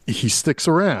 he sticks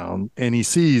around and he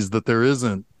sees that there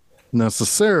isn't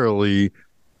necessarily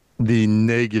the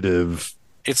negative.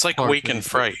 It's like part Wake that and he-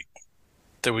 Fright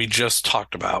that we just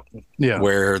talked about, Yeah.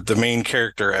 where the main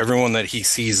character, everyone that he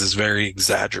sees is very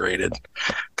exaggerated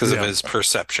because of Yeah. his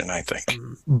perception, I think.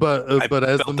 But as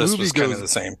the Felt this movie was kind goes, of the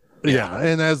same. yeah,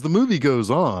 and as the movie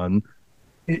goes on,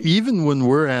 even when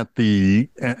we're at the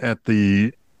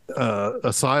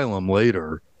asylum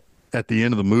later, at the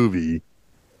end of the movie,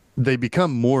 they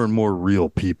become more and more real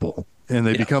people, and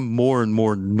they become more and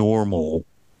more normal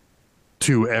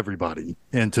to everybody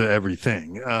and to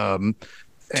everything.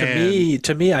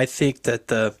 To me, I think that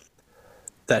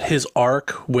that his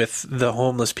arc with the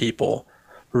homeless people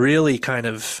really kind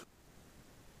of,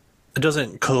 it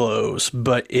doesn't close,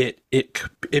 but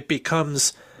it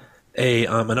becomes an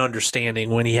understanding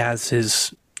when he has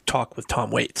his talk with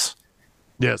Tom Waits.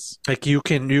 Yes. Like you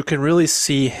can really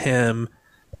see him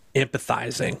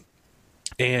empathizing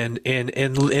and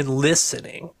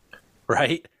listening,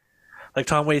 right? Like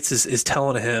Tom Waits is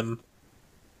telling him,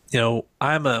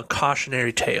 I'm a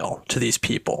cautionary tale to these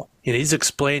people. He's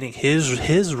explaining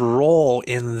his role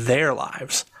in their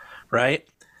lives, right?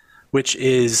 Which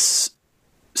is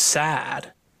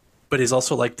sad, but he's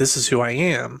also like, this is who I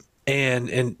am.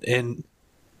 And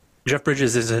Jeff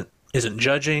Bridges isn't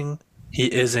judging.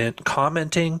 He isn't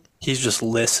commenting. He's just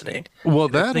listening. Well,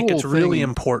 And I that think whole it's really thing-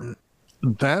 important.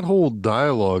 That whole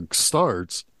dialogue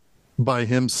starts by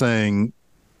him saying,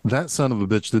 "That son of a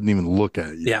bitch didn't even look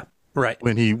at you." Yeah, right.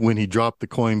 When he dropped the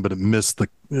coin, but it missed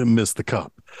the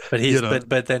cup. But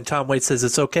but then Tom Waits says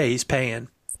it's okay. He's paying.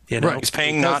 Right. He's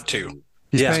paying not to.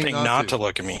 He's Yeah. Paying not to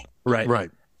look at me. Right.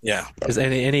 Right. Yeah.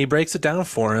 And he breaks it down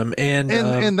for him.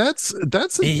 And that's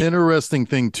an interesting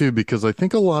thing too, because I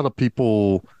think a lot of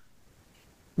people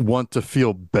want to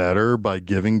feel better by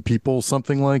giving people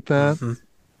something like that. Mhm.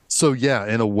 So yeah,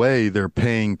 in a way they're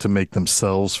paying to make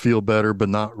themselves feel better, but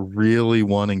not really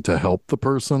wanting to help the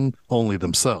person, only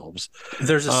themselves.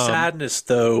 there's a sadness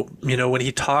though, when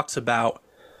he talks about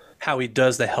how he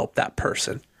does to help that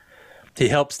person. He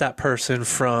helps that person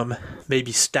from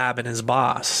maybe stabbing his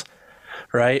boss,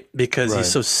 right? Because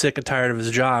he's so sick and tired of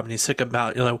his job, and he's sick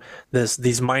about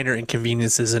these minor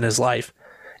inconveniences in his life,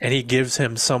 and he gives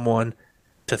him someone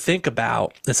to think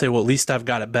about and say, well, at least I've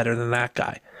got it better than that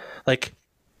guy. Like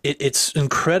it's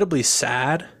incredibly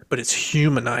sad, but it's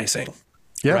humanizing,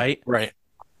 right? Right.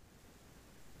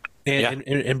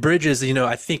 And Bridges,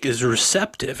 I think is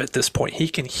receptive at this point. He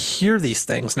can hear these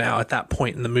things now at that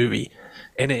point in the movie,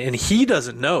 and he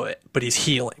doesn't know it, but he's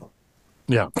healing.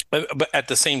 Yeah. But at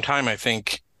the same time, I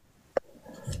think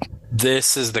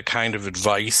this is the kind of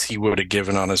advice he would have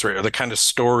given on his radio, the kind of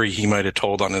story he might have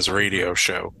told on his radio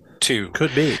show too.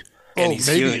 Could be. And he's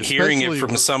hearing it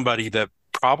from somebody that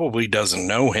probably doesn't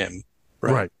know him,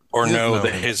 Right. or know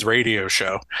his radio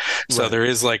show. So there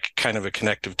is like kind of a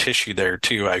connective tissue there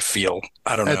too. I feel.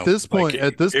 I don't know. At this point,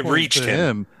 it reached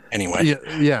him anyway.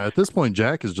 Yeah. At this point,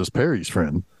 Jack is just Perry's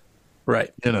friend.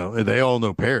 Right. They all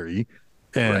know Perry.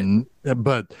 And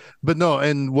but no,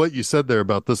 and what you said there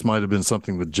about this might have been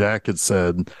something that Jack had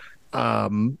said.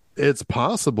 It's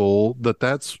possible that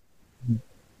that's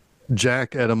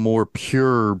Jack at a more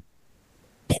pure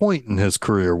point in his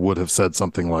career would have said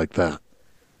something like that.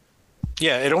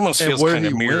 Yeah, it almost feels kind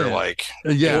of mirror-like.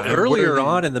 Yeah, earlier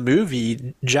on in the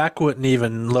movie, Jack wouldn't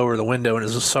even lower the window in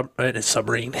his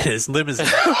submarine, his limousine.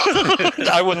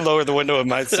 I wouldn't lower the window of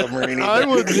my submarine either. I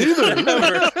wouldn't either.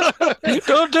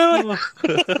 Don't do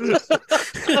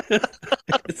it.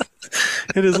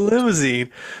 In his limousine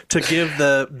to give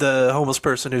the homeless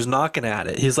person who's knocking at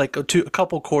it. He's like, a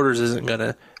couple quarters isn't going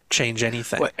to change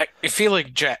anything. Well, I feel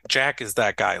like Jack is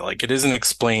that guy. Like, it isn't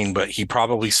explained, but he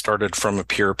probably started from a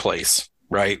pure place,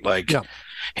 right? Like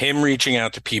him reaching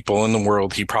out to people in the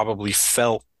world, he probably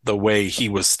felt the way he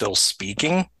was still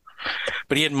speaking,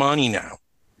 but he had money now.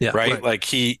 Yeah, right? Like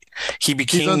he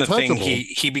became the thing.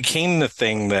 He became the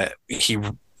thing that he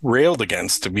railed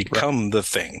against to become the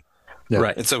thing. Yeah.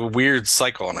 Right. It's a weird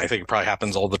cycle, and I think it probably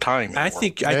happens all the time. I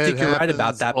think you're right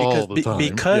about that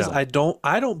because I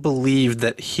don't believe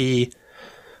that he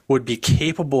would be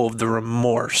capable of the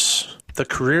remorse, the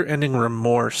career-ending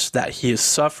remorse that he is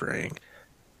suffering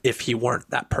if he weren't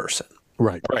that person.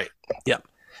 Right. Yeah.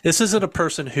 This isn't a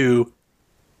person who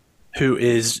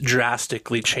is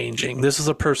drastically changing. This is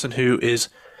a person who is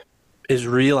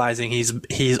realizing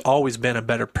he's always been a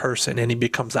better person, and he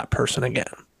becomes that person again.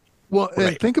 Well,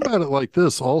 and think about it like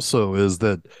this also, is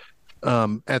that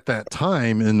at that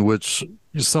time in which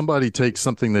somebody takes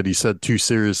something that he said too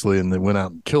seriously and they went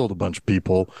out and killed a bunch of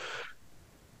people,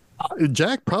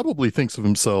 Jack probably thinks of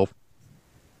himself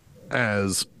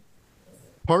as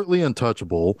partly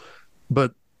untouchable,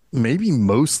 but maybe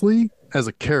mostly as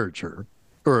a character.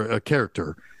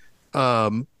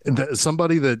 Somebody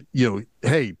that,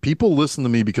 hey, people listen to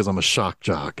me because I'm a shock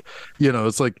jock.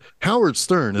 It's like Howard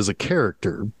Stern is a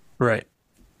character. Right.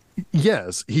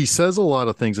 Yes, he says a lot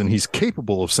of things and he's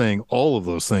capable of saying all of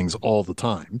those things all the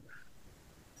time.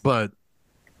 But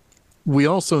we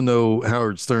also know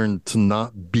Howard Stern to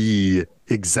not be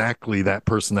exactly that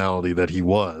personality that he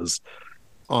was.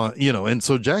 And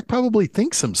so Jack probably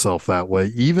thinks himself that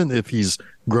way, even if he's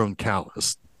grown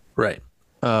calloused. Right.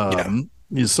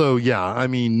 So I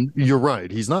mean, you're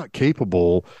right. He's not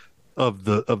capable of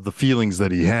the feelings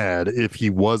that he had if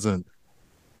he wasn't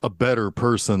a better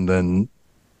person than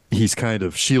he's kind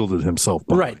of shielded himself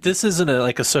by. Right. This isn't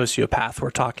a sociopath we're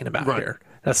talking about here.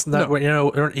 That's not what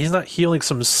he's not healing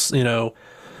some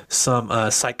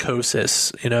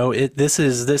psychosis. This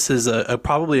is a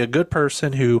probably a good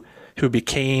person who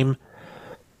became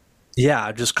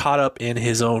just caught up in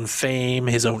his own fame,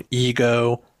 his own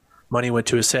ego. Money went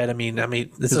to his head. I mean,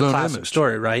 this is a classic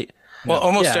story, right? Well,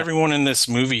 almost everyone in this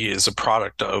movie is a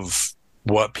product of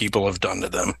what people have done to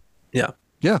them. Yeah.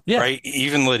 Yeah. Right.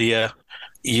 Even Lydia,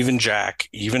 even Jack,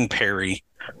 even Perry,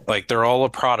 like they're all a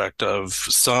product of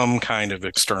some kind of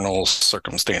external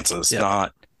circumstances,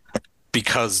 not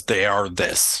because they are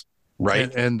this.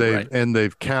 Right. And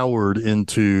they've cowered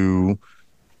into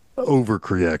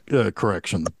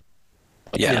correction.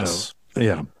 Yes.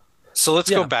 Yeah. So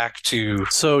let's go back to.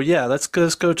 So let's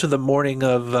go to the morning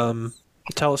of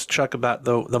tell us, Chuck, about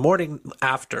the morning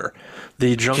after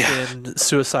the drunken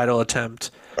suicidal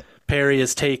attempt. Perry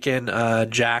has taken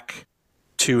Jack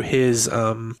to his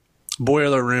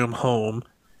boiler room home.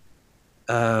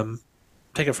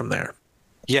 Take it from there.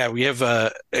 Yeah, we have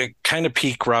a kind of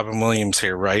peak Robin Williams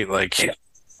here, right? Like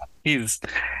he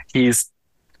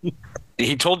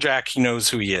told Jack he knows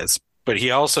who he is, but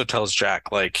he also tells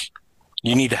Jack, like,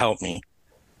 you need to help me.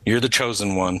 You're the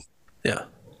chosen one. Yeah.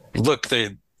 Look,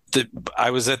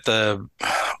 I was at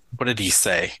what did he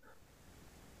say?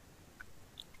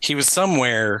 He was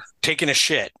somewhere taking a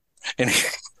shit, and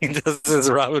he does this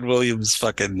Robin Williams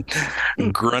fucking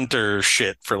grunter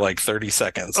shit for like 30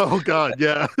 seconds. Oh God,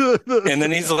 yeah. And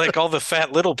then he's like, all the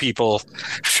fat little people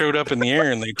showed up in the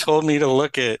air, and they told me to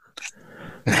look at.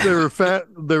 They were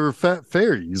fat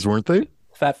fairies, weren't they?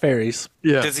 Fat fairies.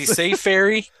 Yeah. Does he say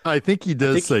fairy? I think he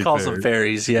does. He calls them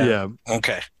fairies. Yeah. Yeah.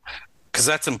 Okay, because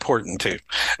that's important too.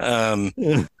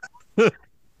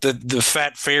 The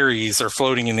fat fairies are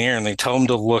floating in the air, and they tell him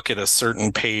to look at a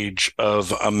certain page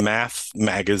of a math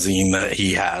magazine that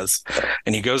he has.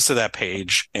 And he goes to that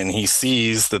page, and he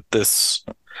sees that this.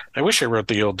 I wish I wrote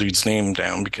the old dude's name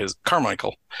down, because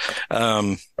Carmichael.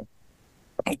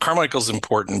 Carmichael's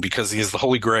important because he has the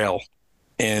Holy Grail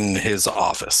in his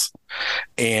office,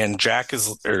 and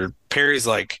Perry's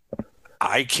like,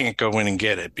 I can't go in and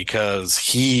get it because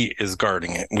he is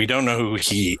guarding it. We don't know who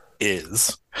he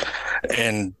is.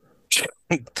 And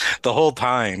the whole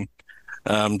time,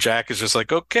 Jack is just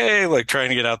like, okay, like trying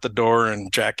to get out the door,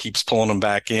 and Jack keeps pulling him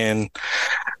back in.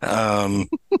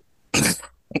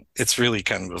 It's really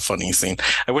kind of a funny scene.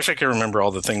 I wish I could remember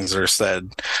all the things that are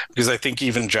said, because I think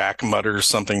even Jack mutters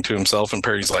something to himself, and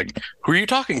Perry's like, who are you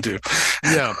talking to?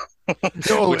 Yeah.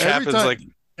 Which happens time, like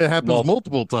it happens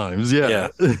multiple times. Yeah.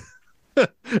 And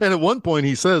at one point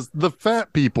he says, the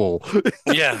fat people.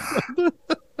 Yeah.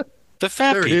 The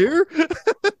fat They're people.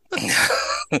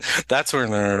 Here? That's where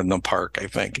they're in the park, I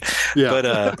think.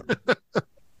 Yeah.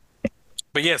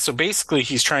 But yeah, so basically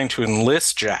he's trying to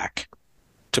enlist Jack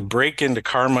to break into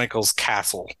Carmichael's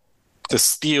castle to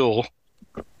steal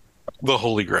the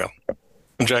Holy Grail.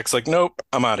 And Jack's like, nope,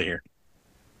 I'm out of here.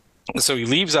 So he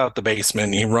leaves out the basement,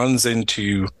 and he runs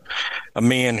into a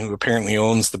man who apparently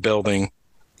owns the building,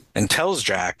 and tells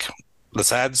Jack the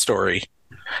sad story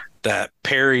that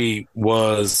Perry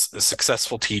was a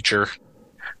successful teacher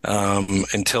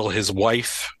until his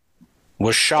wife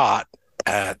was shot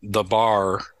at the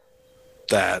bar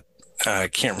that I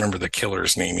can't remember the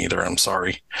killer's name either. I'm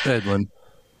sorry. Edwin.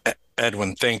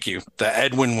 Edwin, thank you. The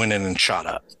Edwin went in and shot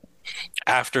up.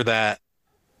 After that,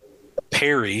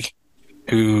 Perry,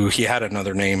 who he had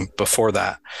another name before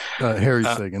that. Harry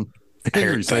Sagan.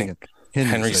 Henry Sagan.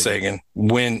 Henry Sagan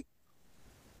went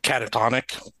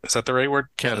catatonic. Is that the right word?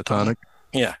 Catatonic.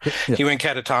 Yeah. He went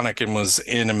catatonic and was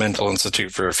in a mental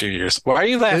institute for a few years. Why are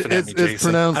you laughing at me, Jason? It's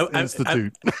pronounced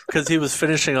institute. Because he was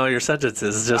finishing all your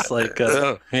sentences, just like...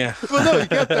 yeah. Well, no, he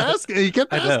kept asking. He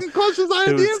kept asking questions I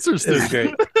had the answers to.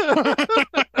 It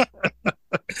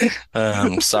was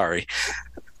great. Sorry.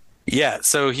 Yeah,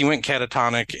 so he went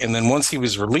catatonic, and then once he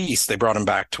was released, they brought him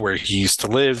back to where he used to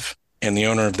live, and the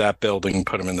owner of that building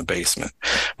put him in the basement.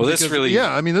 Well, this really...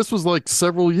 Yeah, I mean, this was like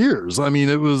several years. I mean,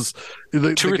 it was... 2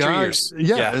 or 3 years.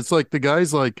 Yeah, it's like the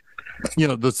guy's like,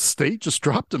 the state just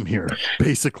dropped him here,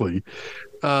 basically.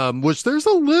 Which there's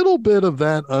a little bit of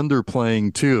that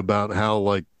underplaying, too, about how,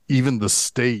 like, even the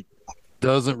state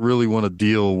doesn't really want to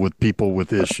deal with people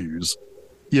with issues.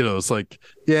 It's like,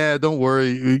 yeah, don't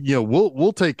worry.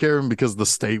 We'll take care of him because the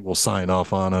state will sign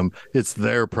off on him. It's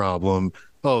their problem.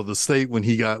 Oh, the state, when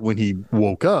he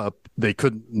woke up, they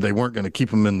weren't going to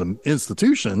keep him in the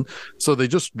institution, so they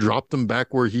just dropped him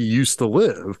back where he used to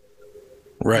live.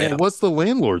 Right. And what's the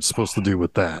landlord supposed to do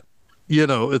with that?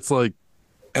 It's like,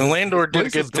 and the landlord did a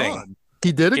good thing. Gone.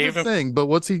 He did a good thing, but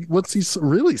what's he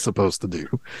really supposed to do?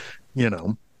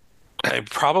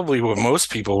 Probably what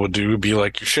most people would do would be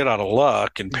like, you're shit out of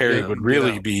luck, and Perry would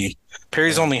really be...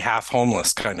 Perry's only half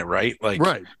homeless, kind of, right? Like,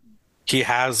 right. He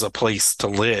has a place to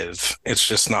live. It's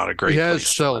just not a great place. He has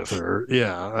shelter.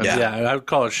 Yeah. I would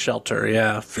call it shelter.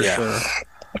 Yeah, for sure.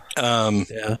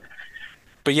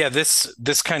 But yeah,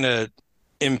 this kind of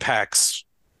impacts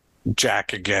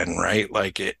Jack again, right?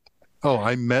 Like it. Oh,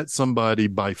 I met somebody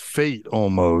by fate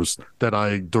almost that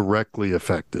I directly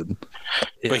affected.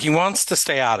 But he wants to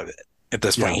stay out of it at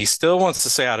this point. He still wants to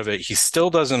stay out of it. He still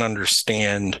doesn't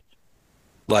understand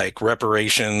like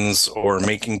reparations or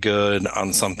making good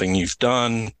on something you've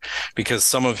done, because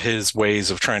some of his ways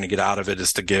of trying to get out of it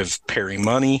is to give Perry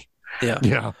money.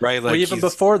 Yeah. Right. Like, well, even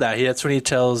before that, that's when he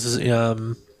tells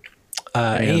Anne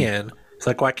It's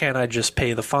like, why can't I just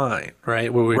pay the fine,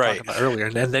 right? What we were Right. talking about earlier.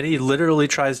 And then he literally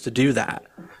tries to do that.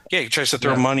 Yeah, he tries to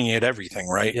throw money at everything,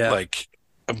 right? Yeah. Like,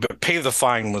 but pay the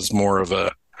fine was more of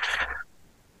a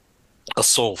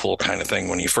soulful kind of thing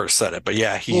when he first said it. But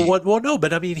yeah, Well, no,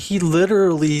 but I mean, he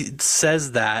literally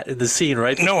says that in the scene,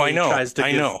 right? No, Before I know. He tries to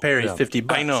I give know. Perry Yeah.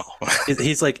 $50. I know.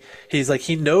 he's like,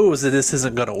 he knows that this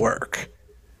isn't going to work,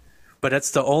 but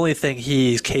that's the only thing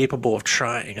he's capable of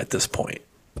trying at this point.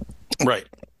 Right.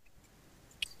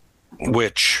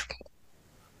 Which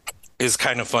is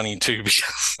kind of funny too,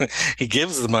 because he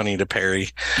gives the money to Perry,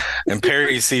 and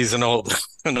Perry sees an old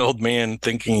man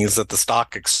thinking he's at the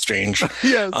stock exchange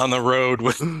Yes. on the road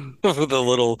with a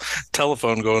little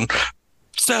telephone going,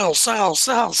 sell, sell,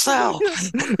 sell, sell.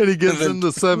 And he gives him the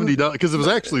 $70 because it was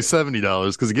actually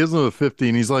 $70 because he gives him a 50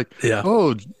 and he's like, Yeah.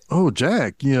 oh,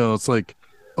 Jack, it's like,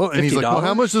 oh, and he's like, well,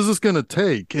 how $50? much is this going to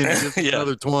take? And he gives him Yeah.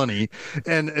 another 20,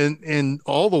 and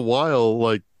all the while,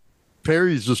 like,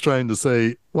 Perry's just trying to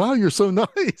say, wow, you're so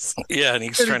nice. Yeah, and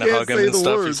he's And he trying to can't hug him say and the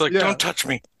stuff. words, He's like, yeah. don't touch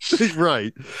me.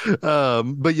 Right.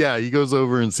 But yeah, he goes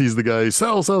over and sees the guy,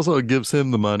 sell, gives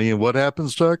him the money. And what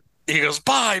happens, Chuck? He goes,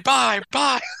 buy, buy,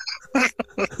 buy.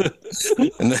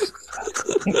 And then,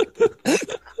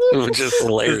 it was just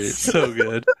hilarious. So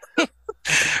good.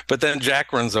 But then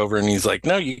Jack runs over and he's like,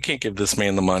 no, you can't give this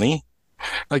man the money.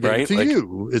 I give Right, it to like-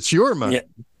 you. It's your money. Yeah.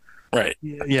 Right.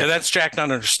 Yeah. And that's Jack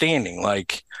not understanding.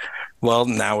 Like, well,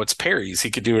 now it's Perry's. He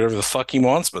could do whatever the fuck he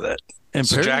wants with it. And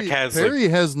So Perry, Jack has, Perry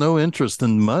has no interest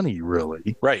in money,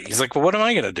 really. Right. He's like, well, what am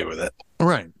I going to do with it?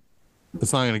 Right.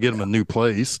 It's not going to get him a new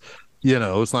place.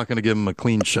 It's not going to give him a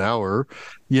clean shower.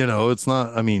 It's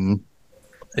not, I mean,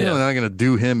 Yeah. not going to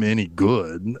do him any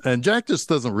good. And Jack just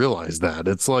doesn't realize that.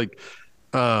 It's like,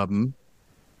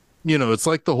 it's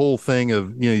like the whole thing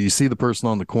of, you see the person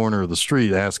on the corner of the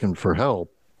street asking for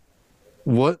help.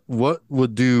 What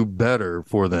would do better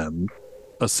for them?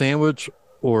 A sandwich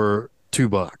or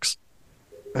 $2?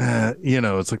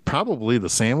 It's like probably the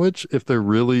sandwich if they're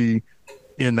really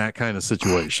in that kind of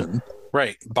situation.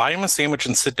 Right. Buy him a sandwich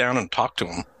and sit down and talk to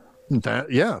him.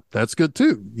 That's good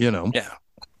too. Yeah.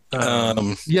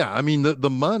 Yeah, I mean the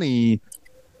money,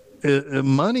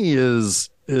 money is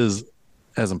as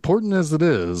important as it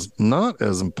is, not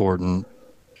as important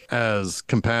as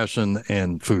compassion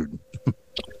and food,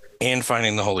 And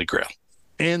finding the Holy Grail.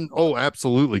 and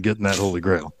absolutely getting that Holy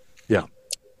Grail. Yeah,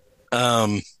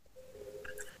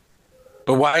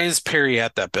 But why is Perry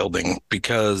at that building?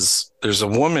 Because there's a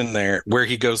woman there where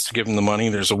he goes to give him the money.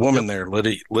 There's a woman there,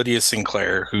 Lydia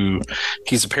Sinclair, who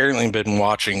he's apparently been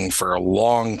watching for a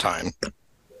long time.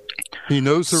 he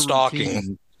knows her Stalking.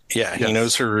 routine. Yeah, Yes. he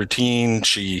knows her routine.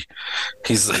 She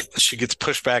gets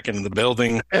pushed back into the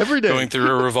building, every day. going through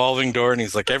a revolving door, and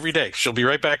he's like, every day she'll be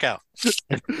right back out.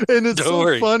 And it's Don't so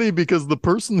worry. funny because the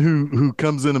person who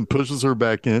comes in and pushes her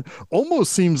back in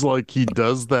almost seems like he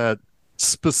does that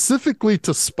specifically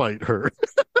to spite her.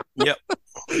 Yep.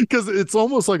 Because it's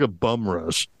almost like a bum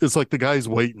rush. It's like the guy's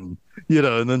waiting,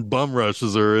 and then bum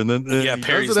rushes her, and then Yeah, he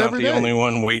Perry's does it not every the day. only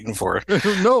one waiting for her,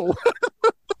 No.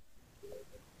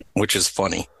 which is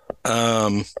funny.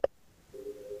 I'm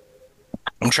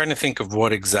trying to think of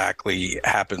what exactly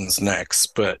happens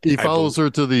next, but He follows her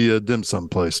to the dim sum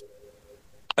place.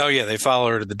 Oh yeah, they follow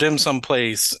her to the dim sum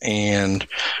place and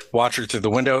watch her through the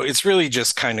window. It's really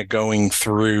just kind of going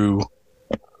through,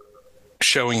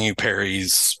 showing you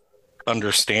Perry's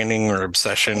understanding or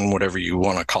obsession, whatever you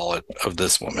want to call it, of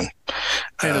this woman.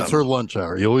 And it's her lunch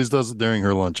hour. He always does it during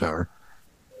her lunch hour.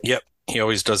 Yep, he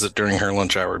always does it during her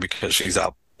lunch hour because she's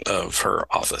out of her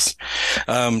office.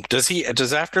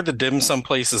 Does after the dim sum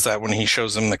place, is that when he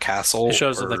shows him the castle? He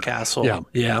shows him the Or- castle. Yeah.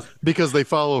 Yeah. Because they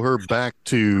follow her back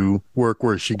to work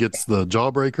where she gets the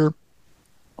jawbreaker,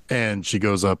 and she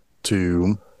goes up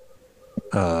to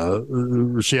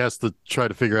she has to try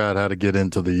to figure out how to get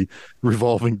into the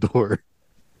revolving door.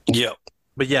 Yep.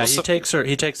 But yeah, Well, he so-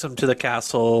 takes him to the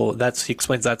castle. He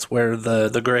explains that's where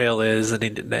the Grail is, and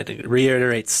he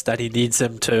reiterates that he needs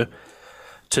him to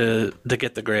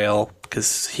get the Grail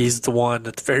because he's the one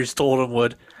that the fairies told him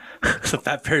would. The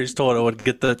fat fairies told him would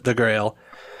get the Grail.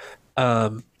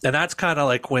 And that's kind of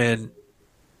like when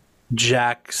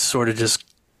Jack sort of just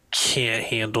can't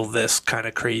handle this kind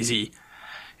of crazy,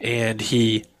 and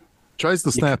he Tries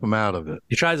to snap him out of it.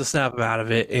 tries to snap him out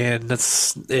of it, and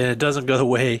it doesn't go the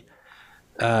way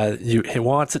he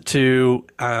wants it to.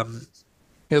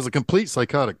 He has a complete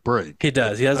psychotic break. He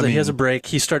does. He has a break.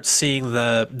 He starts seeing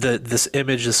this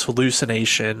image, this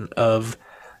hallucination of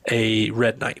a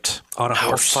red knight on a How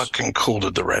horse. fucking cool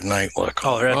did the Red Knight look?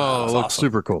 Oh, the red knight Oh, it looks looks awesome.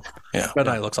 super cool. Yeah. Red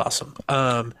knight looks awesome.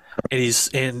 And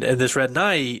this red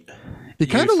knight He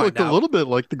kind of find looked a out- little bit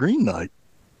like the Green Knight.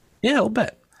 Yeah, a little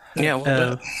bit. Yeah,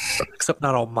 well, Except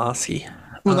not all mossy.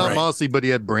 Well, not Right. mossy, but he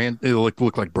had it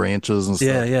looked like branches and stuff.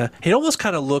 Yeah, yeah. He almost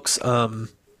kind of looks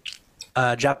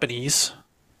Japanese.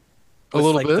 A With,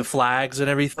 little like bit. the flags and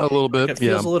everything. A little bit, It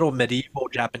feels yeah. a little medieval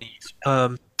Japanese.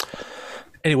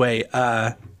 Anyway,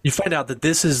 you find out that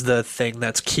this is the thing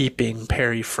that's keeping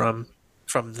Perry from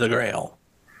the Grail,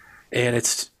 and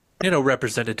it's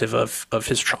representative of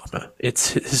his trauma.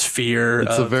 It's his fear.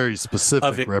 It's a very of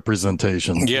specific it-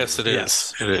 representation. yes, it is.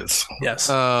 Yes. It is. yes,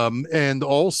 And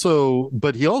also,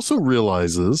 but he also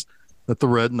realizes that the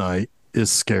Red Knight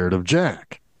is scared of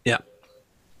Jack. yeah,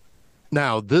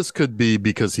 Now, this could be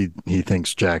because he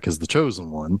thinks Jack is the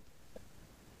chosen one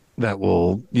that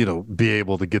will, be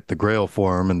able to get the Grail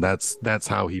for him, and that's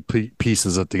how he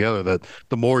pieces it together. That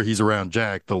the more he's around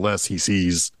Jack, the less he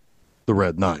sees the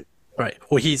Red Knight. right.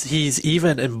 Well, he's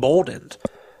even emboldened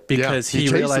because Yeah, he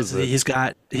he chases realizes that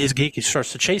it. he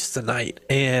starts to chase the knight,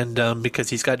 and because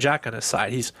he's got Jack on his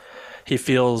side, he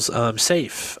feels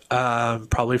safe.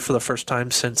 Probably for the first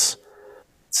time since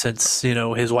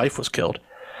his wife was killed,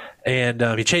 and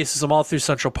he chases them all through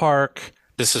Central Park.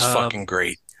 This is fucking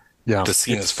great. Yeah. The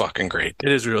scene is fucking great.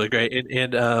 It is really great,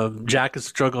 and Jack is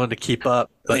struggling to keep up,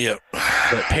 but Yep.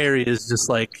 Perry is just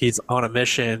like he's on a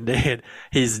mission, and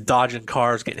he's dodging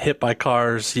cars, getting hit by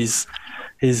cars. He's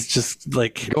just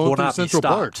like Going will through not be Central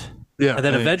Park. stopped. Yeah. And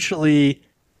then eventually,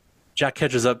 Jack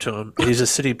catches up to him. He's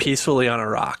just sitting peacefully on a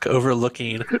rock,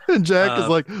 overlooking. And Jack is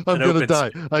like, I'm an going to open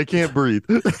die. I can't breathe.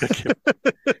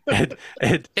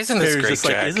 And Isn't this Perry's great, just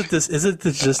like, Jack? isn't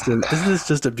this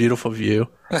just a beautiful view?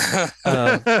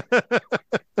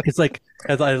 It's like,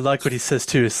 I like what he says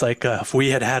too. It's like, if we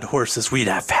had had horses, we'd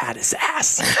have had his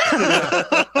ass.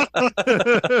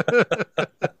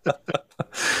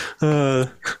 But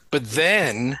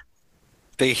then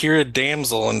they hear a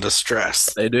damsel in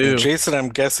distress. They do. And Jason, I'm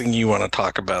guessing you want to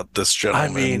talk about this I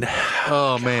gentleman. mean,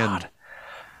 Oh, man.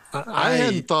 I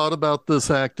hadn't thought about this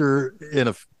actor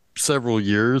in several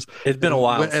years. it's been a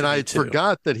while. And for I me, too.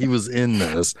 forgot that he was in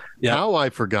this. Yeah. How I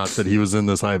forgot that he was in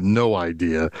this, I have no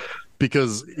idea.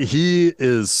 Because he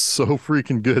is so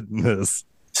freaking good in this.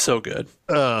 So good.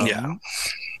 Yeah.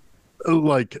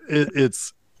 Like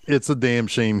it's a damn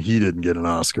shame he didn't get an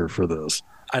Oscar for this.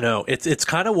 I know. It's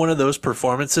kind of one of those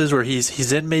performances where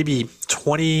he's in maybe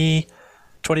 20,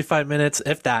 25 minutes,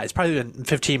 if that. It's probably been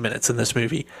 15 minutes in this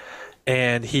movie.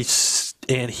 And he steals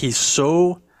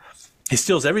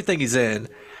everything he's in.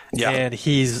 Yeah. And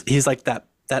he's like that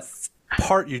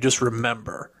part you just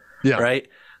remember. Yeah. Right?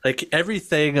 Like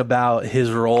everything about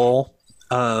his role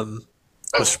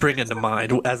was springing to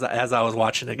mind as I was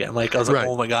watching again. Like I was like, Right.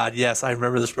 oh my God, yes, I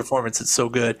remember this performance. It's so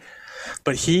good.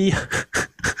 But he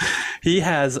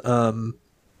has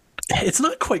it's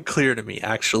not quite clear to me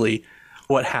actually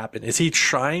what happened. Is he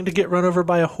trying to get run over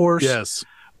by a horse? Yes.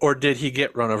 Or did he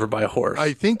get run over by a horse?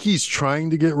 I think he's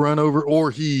trying to get run over, or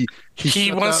he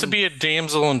He wants to be a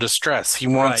damsel in distress. He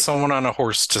wants Right. someone on a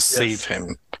horse to save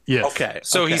him. Yes. okay.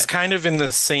 So okay. he's kind of in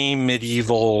the same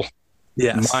medieval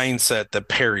yes. mindset that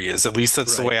Perry is. At least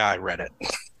that's the Right. way I read it.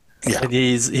 And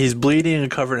he's bleeding and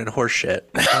covered in horse shit.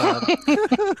 And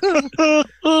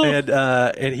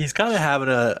he's kind of having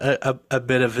a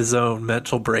bit of his own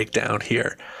mental breakdown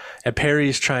here. And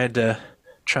Perry's trying to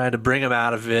bring him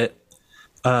out of it.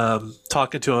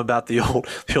 Talking to him about the old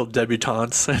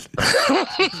debutantes.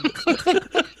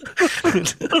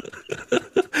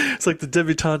 It's like the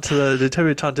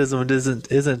debutantism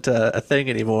isn't a thing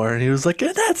anymore, and he was like,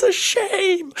 "That's a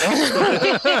shame."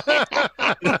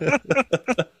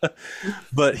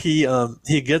 But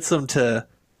he gets him to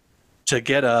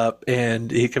get up,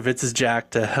 and he convinces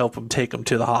Jack to help him take him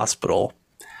to the hospital,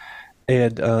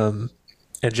 and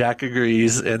Jack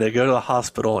agrees, and they go to the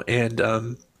hospital, and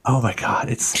oh my God,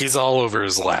 He's all over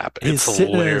his lap. he's It's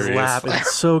sitting hilarious. in his lap, and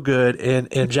it's so good,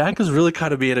 and Jack is really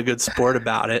kind of being a good sport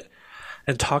about it,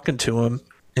 and talking to him.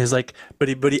 He's like, but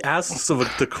he asks him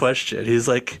the question. He's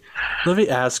like, "Let me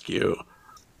ask you."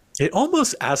 It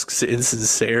almost asks in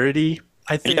sincerity,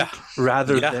 I think, Yeah.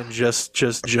 rather Yeah. than just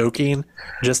joking,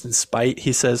 just in spite.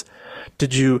 He says,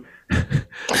 "Did you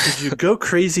go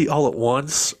crazy all at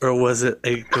once, or was it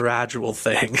a gradual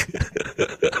thing?"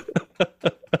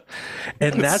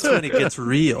 And that's when it gets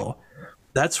real.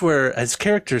 That's where his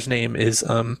character's name is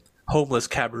Homeless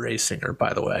Cabaret Singer,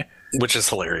 by the way. Which is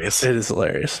hilarious. It is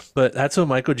hilarious. But that's when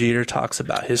Michael Jeter talks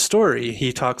about his story.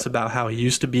 He talks about how he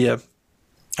used to be a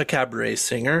cabaret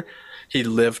singer. He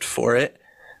lived for it.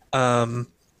 And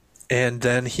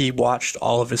then he watched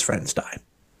all of his friends die.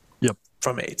 Yep.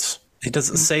 From AIDS. He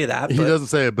doesn't say that. He doesn't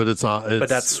say it, but But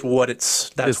that's what it's.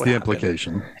 That's it's what the happened.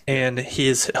 implication. And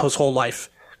his whole life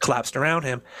collapsed around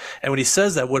him. And when he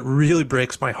says that, what really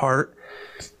breaks my heart,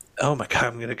 oh my God,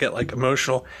 I'm going to get like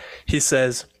emotional. He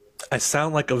says, I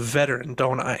sound like a veteran,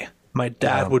 don't I? My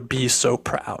dad would be so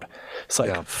proud. It's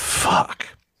like, fuck.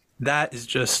 That is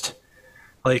just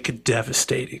like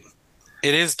devastating.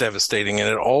 It is devastating. And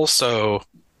it also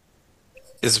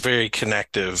is very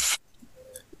connective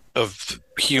of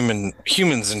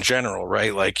humans in general,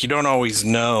 right? Like, you don't always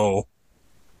know,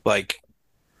 like,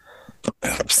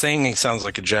 saying he sounds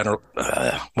like a general.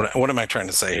 What am I trying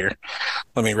to say here?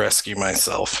 Let me rescue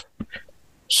myself.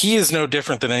 He is no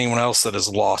different than anyone else that has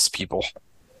lost people,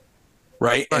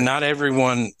 right? And not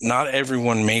everyone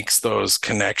makes those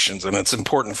connections, and it's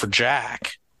important for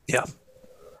Jack,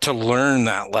 to learn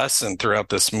that lesson throughout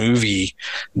this movie,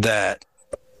 that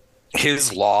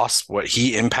his loss, what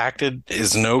he impacted,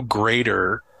 is no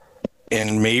greater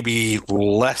and maybe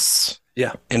less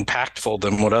impactful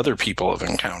than what other people have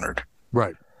encountered.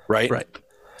 Right.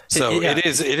 So it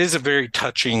is a very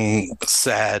touching,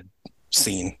 sad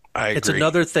scene. I agree. It's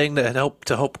another thing that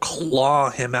help claw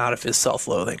him out of his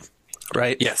self-loathing,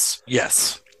 right? Yes. Yeah.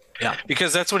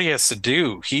 Because that's what he has to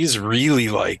do. He's really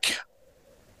like,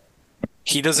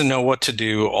 he doesn't know what to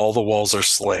do. All the walls are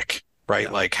slick, right?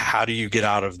 Yeah. Like, how do you get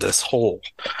out of this hole?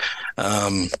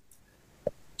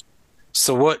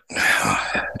 So what?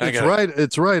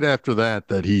 It's right after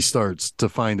that he starts to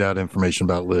find out information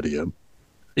about Lydia.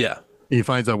 Yeah. He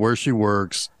finds out where she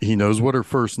works. He knows what her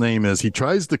first name is. He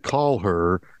tries to call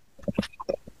her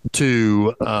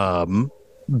to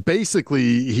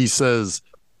basically, he says,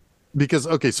 because,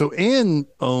 okay, so Anne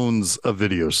owns a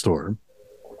video store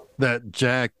that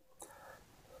Jack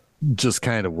just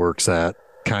kind of works at,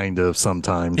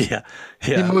 sometimes. Yeah.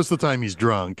 Most of the time he's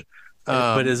drunk.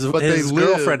 But his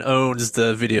girlfriend owns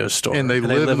the video store, and they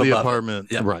live in the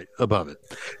apartment right above it.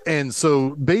 And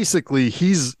so basically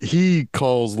he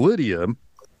calls Lydia,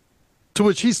 to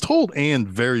which he's told Anne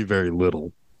very, very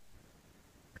little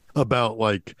about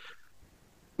like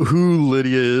who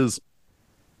Lydia is,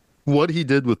 what he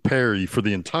did with Perry for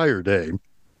the entire day.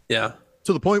 Yeah.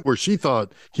 To the point where she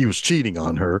thought he was cheating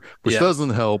on her, which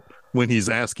doesn't help when he's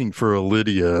asking for a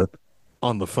Lydia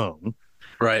on the phone.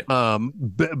 Right.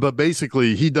 But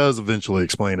basically he does eventually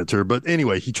explain it to her. But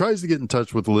anyway, he tries to get in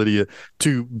touch with Lydia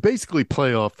to basically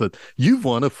play off that you've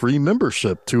won a free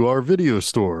membership to our video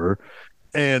store.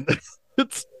 And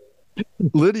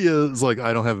Lydia is like,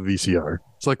 I don't have a VCR.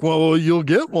 It's like, well, you'll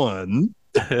get one.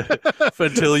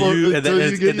 Until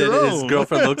his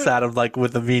girlfriend looks at him like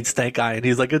with a mean stank eye, and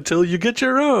he's like, until you get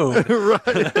your own.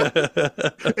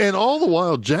 Right. And all the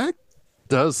while, Jack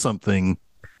does something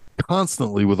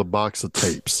constantly with a box of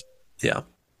tapes. Yeah.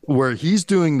 Where he's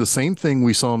doing the same thing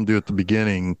we saw him do at the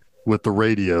beginning with the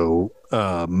radio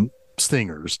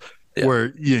stingers,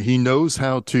 where he knows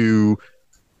how to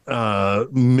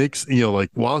mix, like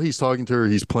while he's talking to her,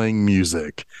 he's playing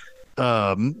music,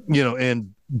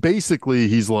 and basically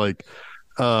he's like,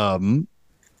 yeah,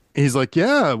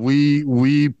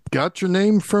 we got your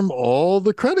name from all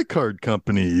the credit card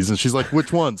companies. And she's like,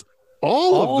 which ones?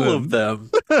 All of them.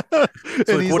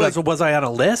 So like, was I on a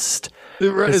list?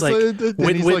 Right. It's like,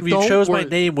 when you chose my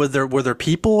name, were there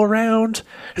people around?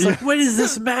 It's like, what does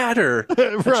this matter?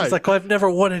 Right. She's like, I've never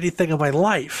won anything in my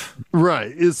life.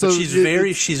 Right. So she's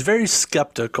very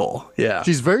skeptical. Yeah.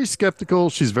 She's very skeptical.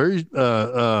 She's very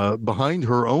behind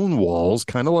her own walls,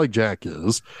 kind of like Jack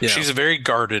is. Yeah. She's a very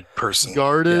guarded person.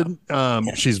 Guarded.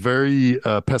 Yeah. She's very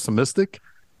pessimistic,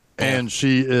 and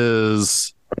she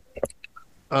is.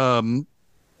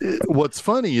 What's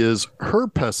funny is her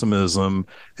pessimism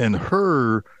and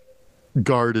her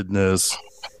guardedness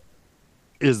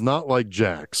is not like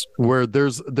Jack's, where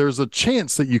there's a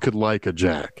chance that you could like a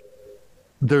Jack.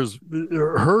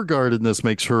 Her guardedness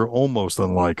makes her almost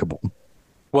unlikable.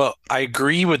 Well, I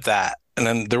agree with that. And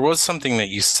then there was something that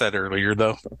you said earlier,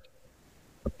 though,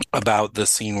 about the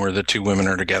scene where the two women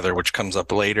are together, which comes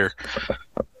up later.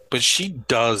 But she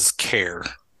does care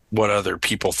what other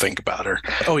people think about her.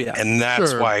 Oh yeah. And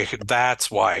that's why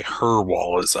her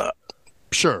wall is up.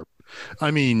 Sure. I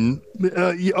mean,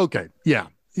 okay. Yeah.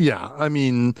 I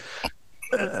mean,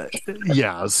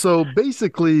 yeah. So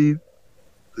basically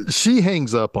she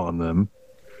hangs up on them.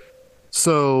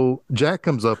 So Jack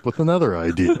comes up with another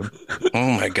idea.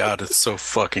 Oh my God, it's so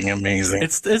fucking amazing.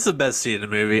 It's the best scene in the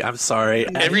movie. I'm sorry.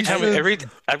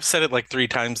 I've said it like 3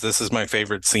 times. This is my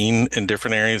favorite scene in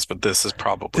different areas, but this is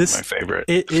probably my favorite.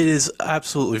 It is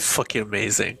absolutely fucking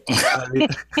amazing.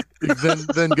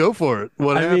 Then go for it.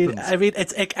 What happens?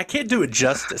 I can't do it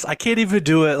justice. I can't even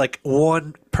do it like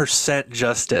one 100%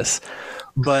 justice.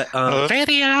 But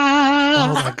Lydia!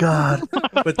 oh my god!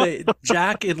 But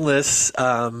Jack enlists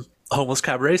homeless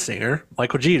cabaret singer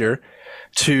Michael Jeter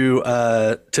to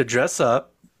dress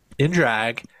up in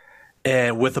drag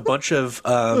and with a bunch of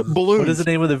balloons. What is the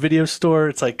name of the video store?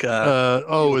 It's like it's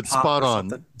Pop Spot or On.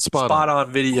 something. Spot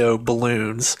On video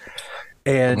balloons.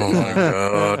 And, Oh my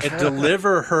God. and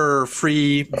deliver her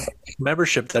free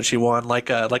membership that she won,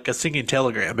 like a singing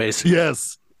telegram, basically.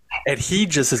 Yes. And he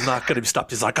just is not going to be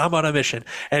stopped. He's like, I'm on a mission,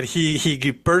 and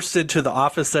he bursts into the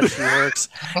office that she works,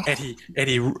 and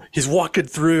he's walking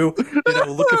through,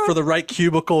 looking for the right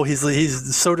cubicle.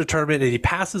 He's so determined, and he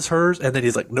passes hers, and then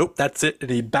he's like, nope, that's it,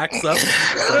 and he backs up.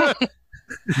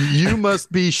 You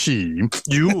must be she.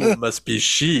 You must be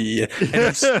she, and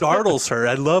it startles her.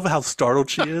 I love how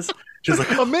startled she is. She's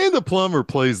like, Amanda Plummer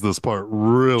plays this part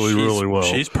really well.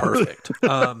 She's perfect.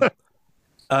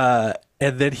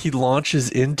 And then he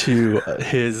launches into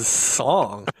his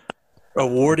song,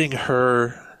 awarding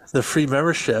her the free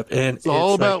membership, and It's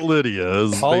all about Lydia.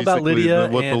 Is all about basically Lydia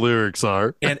what the lyrics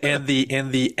are, and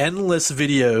the endless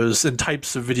videos and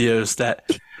types of videos that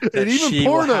and even she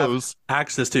will have pornos.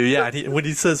 access to. Yeah, and when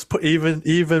he says even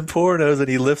pornos, and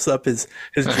he lifts up his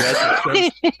dress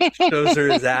and shows her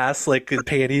his ass like in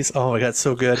panties. Oh my god,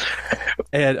 so good.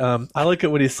 And I like it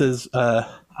when he says, I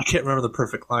can't remember the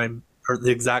perfect line or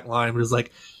the exact line, but it's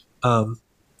like,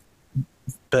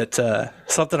 but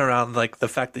something around like the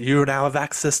fact that you now have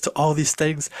access to all these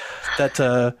things that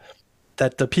the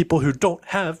people who don't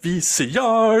have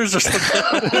VCRs or something.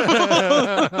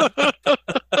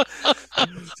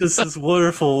 Just this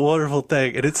wonderful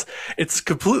thing, and it's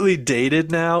completely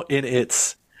dated now in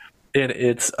its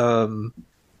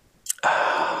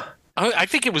I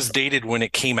think it was dated when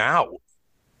it came out.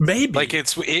 maybe Like it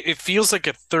feels like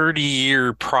a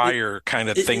 30-year prior kind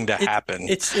of thing to happen.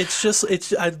 I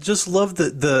just love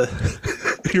the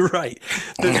you're right,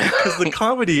 because the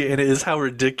comedy in it is how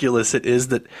ridiculous it is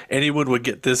that anyone would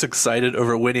get this excited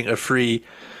over winning a free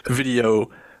video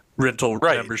rental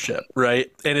membership,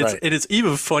 right? And it's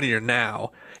even funnier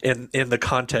now in the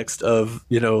context of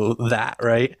that,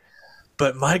 right?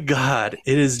 But my God,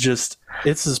 it's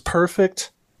this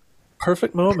perfect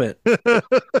moment.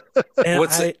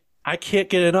 And I can't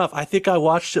get enough. I think I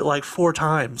watched it like 4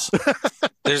 times.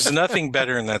 There's nothing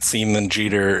better in that scene than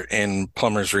Jeter and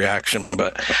Plummer's reaction,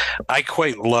 but I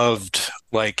quite loved,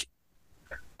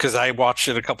 because I watched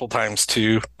it a couple times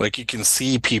too. Like, you can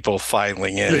see people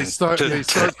filing in. They start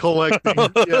collecting.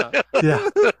 Yeah. Yeah.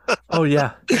 Oh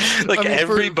yeah.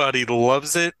 Everybody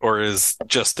loves it or is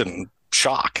just in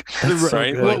shock. That's so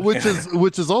Right? good. Well,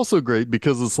 which is also great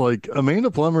because it's like Amanda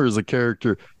Plummer is a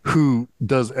character who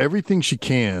does everything she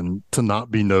can to not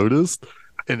be noticed,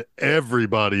 and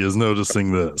everybody is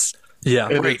noticing this. Yeah.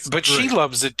 And Right, it's but she great.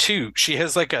 loves it too. She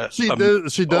has like She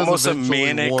does almost a eventually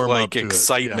manic warm up to it.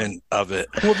 excitement of it.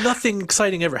 Well, nothing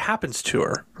exciting ever happens to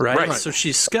her, right? Right. So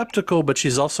she's skeptical, but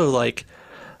she's also like,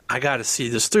 I got to see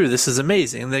this through. This is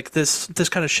amazing. Like this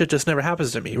kind of shit just never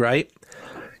happens to me, right?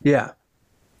 Yeah.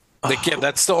 Yeah,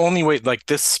 that's the only way. Like,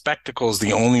 this spectacle is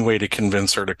the only way to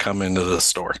convince her to come into the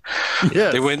store.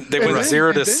 Yes. They went And then-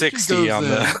 0 to and then she 60 goes on in-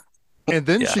 the. and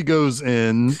then Yeah. she goes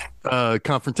in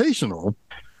confrontational.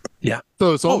 Yeah.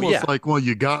 So it's almost yeah. like, well,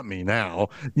 you got me now,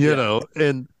 you know,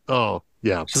 and oh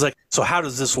yeah. She's like, so how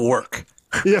does this work?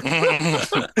 Yeah.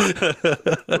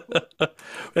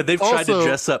 And they've tried to Also-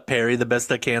 dress up Perry the best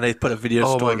they can. They put a video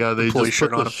Oh store my god, they employee just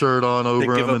shirt put on the him. shirt on They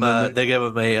over give him, him and then they give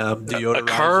him a deodorizer,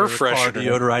 car freshener.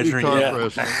 deodorizer, car yeah,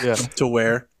 freshener, yeah. to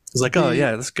wear. It's like, oh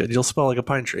yeah, that's good. You'll smell like a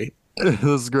pine tree. This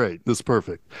is great. This is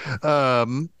perfect.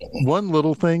 One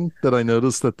little thing that I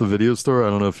noticed at the video store, I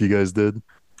don't know if you guys did,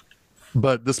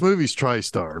 but this movie's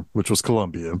TriStar, which was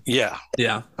Columbia. Yeah.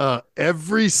 Yeah.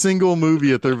 Every single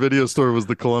movie at their video store was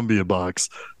the Columbia box.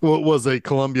 Well, it was a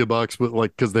Columbia box, but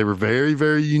because they were very,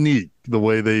 very unique. The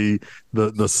way the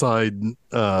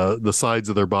sides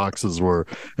of their boxes were,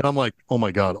 and I'm like, oh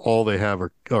my god, all they have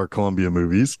are Columbia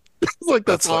movies. It's like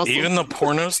that's awesome. Even the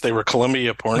pornos, they were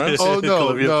Columbia pornos. Oh no,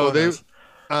 Columbia no,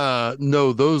 pornos.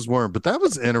 no, those weren't. But that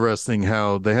was interesting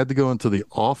how they had to go into the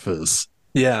office.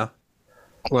 Yeah.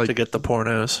 Like, To get the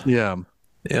pornos. yeah,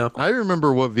 Yeah. I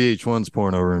remember what VH1's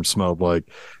porno room smelled like.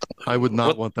 I would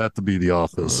not want that to be the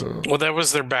office. Well, that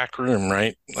was their back room,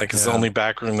 right? Like, it's the only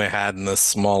back room they had in this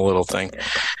small little thing.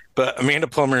 But Amanda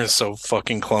Plummer is so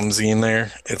fucking clumsy in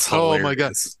there. It's hilarious. Oh my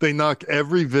god, they knock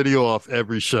every video off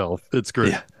every shelf. It's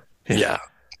great. Yeah. Yeah.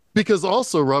 Because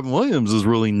also Robin Williams is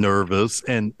really nervous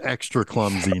and extra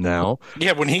clumsy now.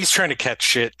 Yeah, when he's trying to catch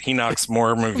shit, he knocks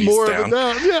more movies More down. of it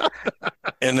down, yeah.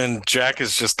 And then Jack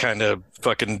is just kind of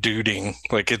fucking duding.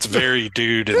 Like, it's very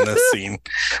dude in this scene.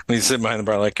 And he's sitting behind the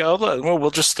bar like, oh, well,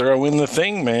 we'll just throw in the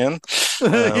thing, man.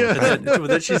 Yeah. And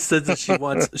then she says that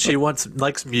she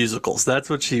likes musicals. That's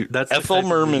the Ethel type of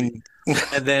Merman. movie.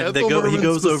 And then Ethel he Merman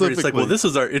goes over. It's like, well, specifically. this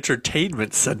is our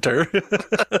entertainment center,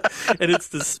 and it's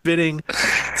the spinning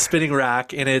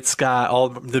rack, and it's got all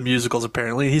the musicals.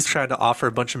 Apparently, he's trying to offer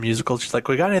a bunch of musicals. She's like,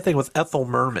 "We got anything with Ethel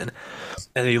Merman?"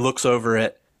 And he looks over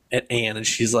at Anne, and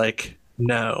she's like,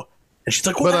 "No." And she's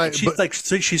like, "What?"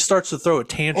 She starts to throw a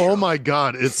tantrum. Oh my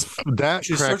God, it's that.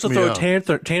 She cracked starts to me throw up.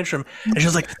 a tantrum, and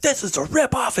she's like, "This is a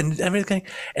ripoff," and everything.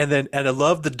 And I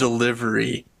love the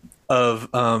delivery of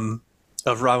Robin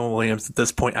Williams at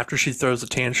this point. After she throws a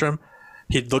tantrum,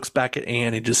 he looks back at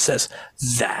Anne. He just says,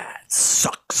 "That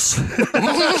sucks."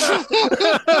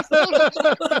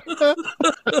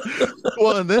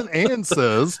 Well, and then Anne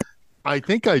says, "I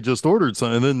think I just ordered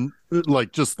something." And then,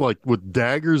 just with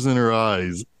daggers in her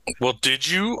eyes, Well, did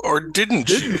you or didn't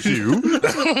you? didn't you?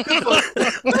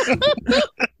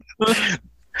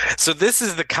 So this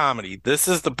is the comedy. This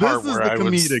is the This part is where the I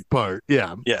would. comedic part.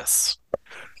 Yeah. Yes.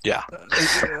 Yeah.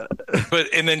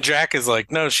 And then Jack is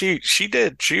like, no, she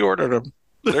did. She ordered them.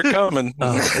 They're coming.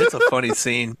 It's a funny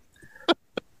scene.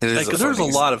 It is Because a there's a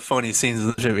funny lot of funny scenes in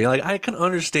the movie. Like, I can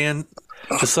understand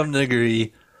to some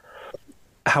degree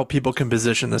how people can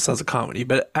position this as a comedy,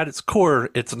 but at its core,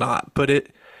 it's not. But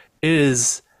it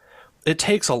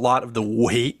takes a lot of the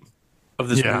weight of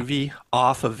this Yeah. movie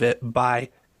off of it by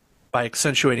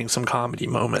accentuating some comedy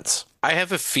moments. I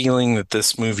have a feeling that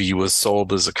this movie was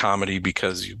sold as a comedy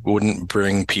because you wouldn't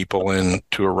bring people in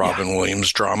to a Robin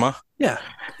Williams drama, Yeah,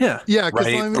 yeah, Yeah. 'Cause,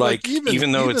 right? I mean, like,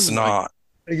 even though it's not.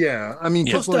 Yeah. I mean,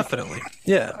 Yeah. 'cause, most definitely.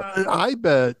 Yeah, I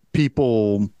bet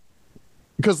people,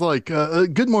 because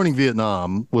Good Morning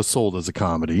Vietnam was sold as a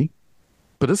comedy,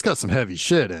 but it's got some heavy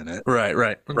shit in it. right.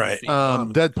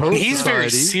 Dead Poet And he's very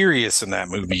Society, serious in that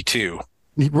movie too.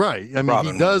 right? I mean,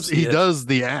 Robin he yeah. does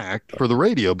the act for the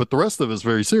radio, but the rest of it is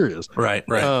very serious. Right.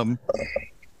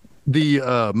 The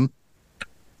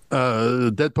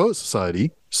Dead Poet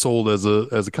Society sold as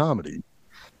a comedy,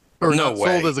 or No not way.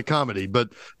 sold as a comedy, but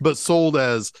sold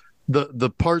as the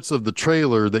parts of the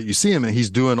trailer that you see him in. He's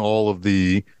doing all of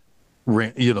the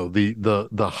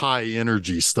the high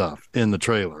energy stuff in the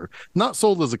trailer. Not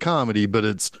sold as a comedy, but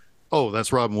it's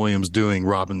that's Robin Williams doing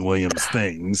Robin Williams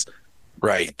things.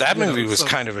 Right. That You know, movie was so-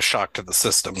 kind of a shock to the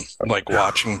system, like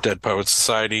watching Dead Poets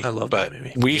Society. I love but that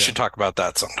movie. we should talk about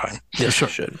that sometime. Yes, Sure.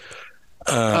 you should.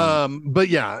 But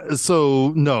yeah,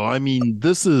 so no, I mean,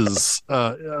 this is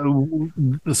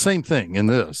the same thing in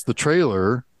this. The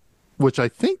trailer, which I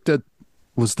think that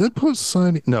was Dead Poet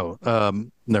Society. No,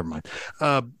 never mind.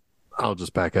 I'll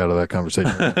just back out of that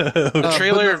conversation.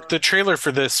 The trailer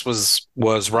for this was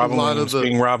Robin lot of Williams the-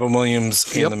 being Robin Williams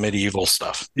Yep. in the medieval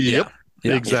stuff. Yep,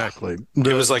 Yeah. exactly.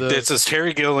 It was like this is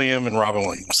Terry Gilliam and Robin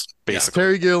Williams, basically.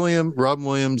 Terry Gilliam, Robin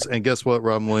Williams, and guess what?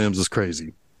 Robin Williams is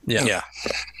crazy. Yeah. Yeah.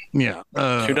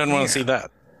 Yeah. Who doesn't want to see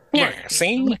that? Yeah.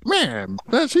 See? Man,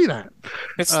 let's see that.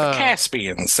 It's the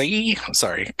Caspian. See?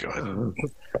 Sorry. Go ahead.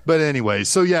 But anyway,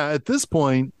 so yeah, at this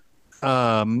point,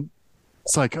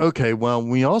 it's like, okay, well,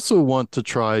 we also want to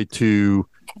try to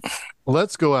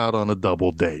let's go out on a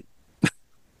double date.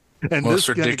 And Most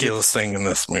this kinda ridiculous thing in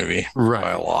this movie Right.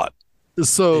 by a lot.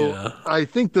 So Yeah. I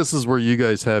think this is where you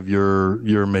guys have your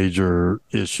major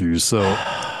issues. So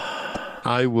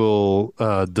I will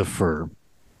defer.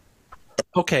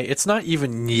 Okay, it's not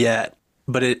even yet,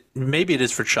 but maybe it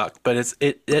is for Chuck. But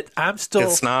I'm still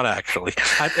It's not actually.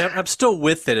 I'm still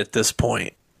with it at this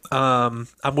point. I'm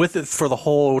with it for the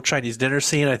whole Chinese dinner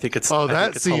scene. I think it's Oh, I that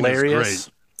think it's scene hilarious. is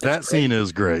great. That scene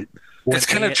is great. It's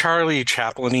kind of Anne- Charlie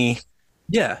Chaplin-y.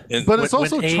 Yeah, But it's when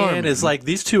also Anne charming. is like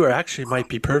these two are actually might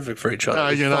be perfect for each other.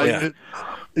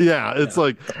 It's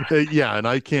like, and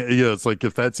I can't, it's like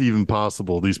if that's even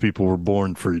possible, these people were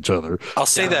born for each other. I'll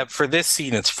say that for this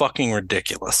scene, it's fucking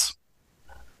ridiculous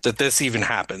that this even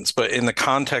happens. But in the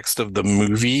context of the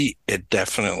movie, it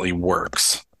definitely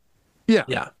works. Yeah,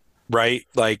 Right?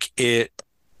 Like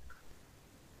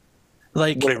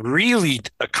like what it really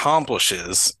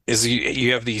accomplishes is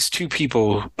you have these two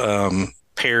people,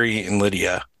 Perry and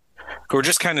Lydia, who are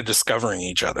just kind of discovering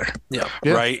each other. yeah,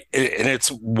 Yeah. Right. And it's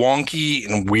wonky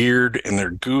and weird and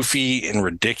they're goofy and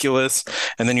ridiculous.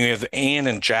 And then you have Anne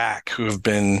and Jack who have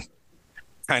been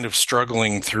kind of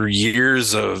struggling through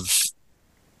years of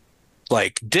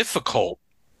like difficult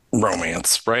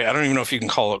romance, right? I don't even know if you can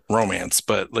call it romance,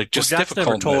 but like just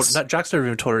difficultness. Jack's never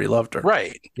even told her he loved her.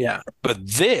 Right. Yeah. But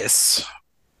this,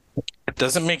 it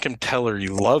doesn't make him tell her he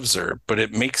loves her, but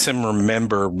it makes him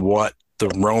remember what the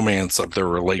romance of their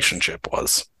relationship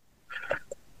was.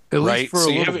 At least Right. for a So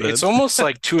little bit. it's almost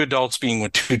like two adults being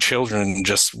with two children and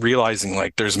just realizing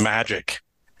like there's magic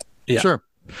Yeah. Sure.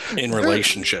 in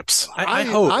relationships. I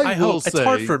hope. I will It's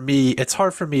hard say- for me. It's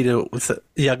hard for me to.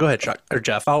 Yeah, go ahead, Chuck or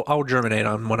Jeff. I'll germinate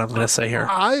on what I'm going to say here.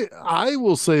 I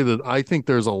will say that I think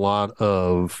there's a lot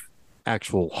of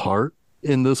actual heart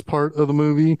in this part of the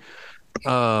movie.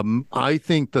 I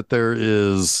think that there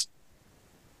is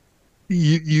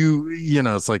you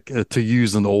know, it's like to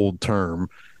use an old term,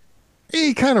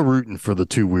 kind of rooting for the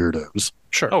two weirdos,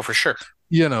 Sure. Oh, for sure.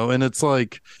 you know, and it's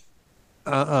like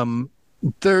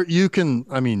there you can,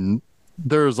 I mean,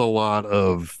 there's a lot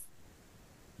of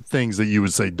things that you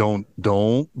would say don't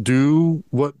do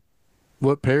what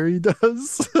Perry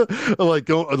does.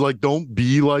 Don't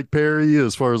be like Perry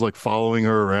as far as like following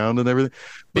her around and everything.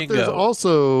 But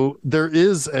Bingo. there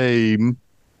is a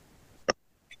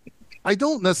I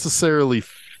don't necessarily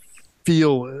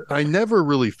feel, I never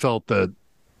really felt that,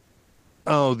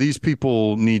 oh, these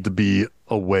people need to be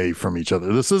away from each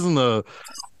other. This isn't a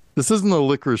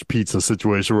licorice pizza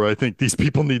situation where I think these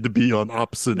people need to be on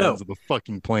opposite ends of the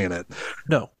fucking planet.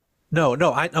 No.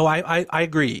 I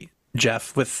agree,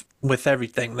 Jeff, with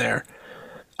everything there.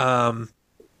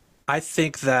 I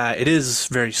think that it is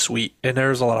very sweet and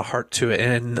there's a lot of heart to it,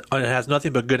 and it has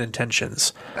nothing but good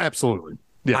intentions. Absolutely.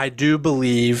 Yeah. I do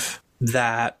believe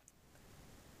that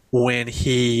when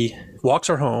he walks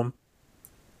her home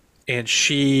and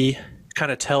she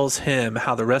kind of tells him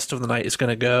how the rest of the night is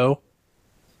going to go,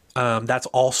 that's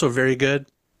also very good.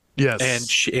 Yes.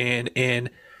 And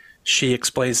she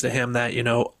explains to him that, you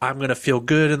know, I'm going to feel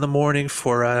good in the morning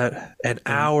for an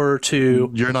hour or two.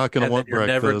 You're not going to want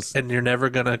breakfast. And you're never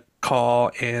going to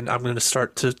call, and I'm going to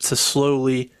start to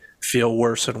slowly feel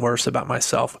worse and worse about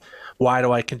myself. Why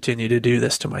do I continue to do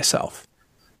this to myself?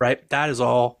 Right? That is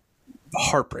all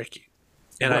heartbreaking.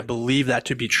 And right. I believe that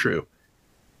to be true.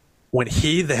 When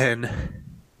he then,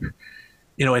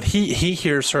 you know, and he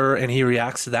hears her and he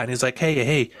reacts to that and he's like,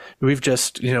 hey, we've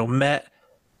just, you know, met,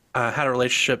 had a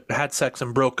relationship, had sex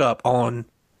and broke up all in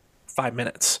 5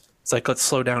 minutes. It's like, let's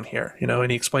slow down here, you know,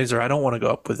 and he explains to her, I don't want to go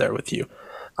up there with you.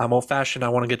 I'm old fashioned. I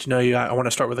want to get to know you. I want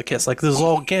to start with a kiss. Like, this is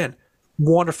all, again,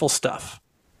 wonderful stuff.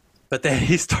 But then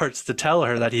he starts to tell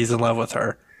her that he's in love with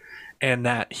her and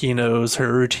that he knows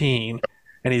her routine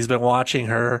and he's been watching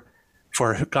her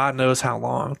for God knows how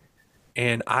long.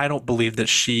 And I don't believe that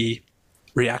she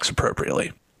reacts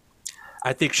appropriately.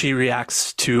 I think she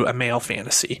reacts to a male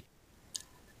fantasy.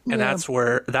 And that's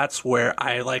where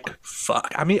I like,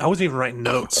 fuck. I mean, I wasn't even writing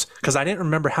notes because I didn't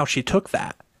remember how she took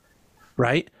that,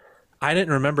 right? I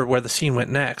didn't remember where the scene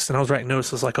went next. And I was writing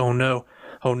notes. I was like, oh no,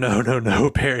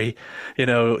 Perry, you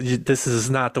know, this is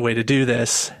not the way to do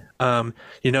this.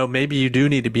 You know, maybe you do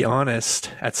need to be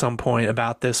honest at some point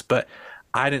about this, but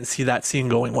I didn't see that scene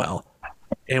going well.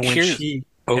 And when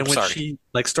she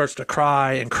like starts to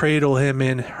cry and cradle him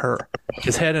in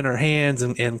his head in her hands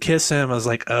and kiss him, I was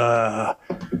like, I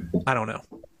don't know.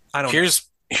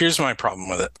 Here's my problem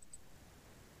with it,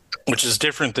 which is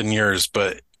different than yours,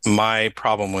 but my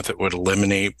problem with it would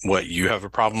eliminate what you have a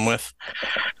problem with.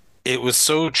 It was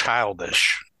so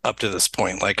childish up to this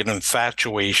point, like an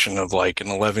infatuation of like an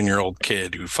 11-year-old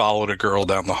kid who followed a girl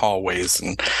down the hallways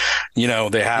and, you know,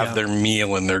 they have their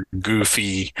meal and they're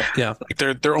goofy. Yeah. Like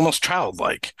they're almost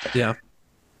childlike. Yeah.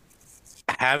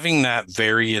 Having that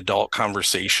very adult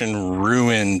conversation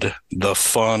ruined the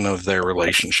fun of their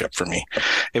relationship for me.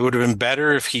 It would have been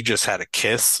better if he just had a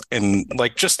kiss and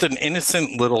like just an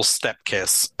innocent little step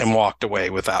kiss and walked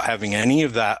away without having any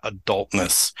of that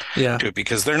adultness to it,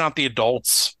 because they're not the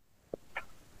adults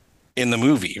in the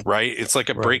movie, right? It's like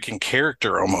a break in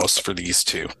character almost for these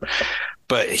two.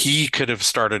 But he could have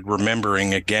started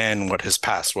remembering again what his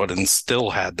past was and still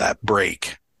had that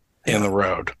break in the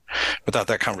road without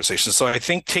that conversation. So I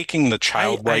think taking the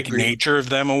childlike nature of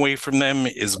them away from them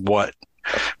is what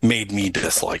made me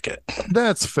dislike it.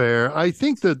 That's fair. I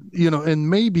think that, you know, and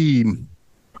maybe,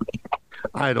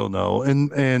 I don't know.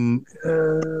 And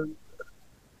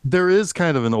there is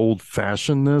kind of an old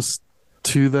fashionedness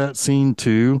to that scene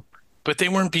too. But they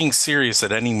weren't being serious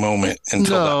at any moment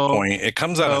until that point. It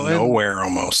comes out of nowhere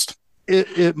almost.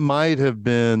 It might have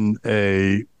been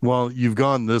well, you've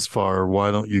gone this far. Why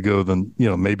don't you go then? You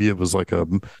know, maybe it was like a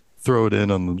throw it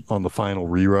in on the final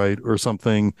rewrite or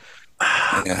something.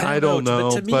 I don't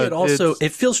know. But to me,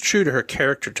 it feels true to her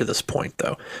character to this point,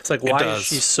 though. It's like, why is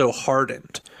she so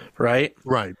hardened, right?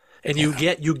 Right. and you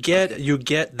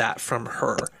get that from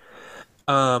her.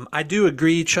 I do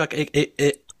agree, Chuck.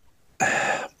 It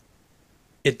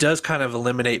does kind of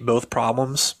eliminate both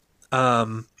problems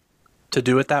to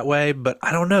do it that way, but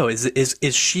I don't know.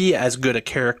 Is she as good a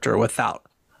character without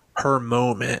her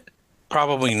moment?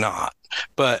 Probably not.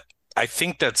 But I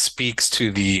think that speaks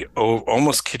to the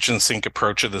almost kitchen sink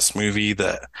approach of this movie,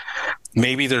 that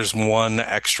maybe there's one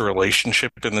extra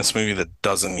relationship in this movie that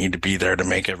doesn't need to be there to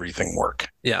make everything work.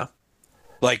 Yeah.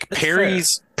 Like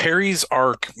Perry's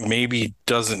arc maybe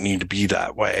doesn't need to be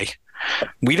that way.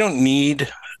 We don't need,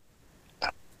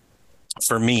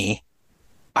 for me,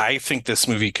 I think this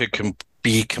movie could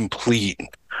be complete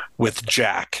with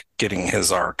Jack getting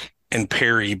his arc and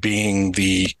Perry being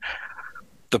the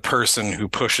person who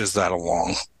pushes that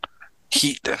along.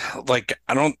 I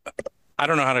don't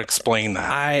know how to explain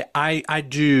that. I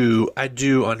do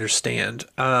understand.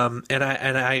 And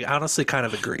I honestly kind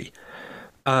of agree.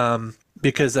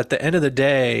 Because at the end of the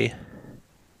day,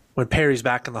 when Perry's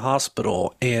back in the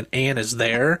hospital and Anne is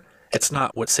there, it's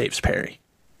not what saves Perry.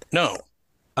 No.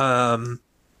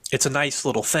 It's a nice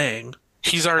little thing.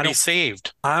 He's already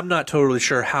saved. I'm not totally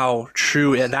sure how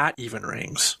true that even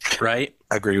rings, right?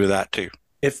 I agree with that too.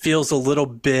 It feels a little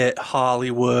bit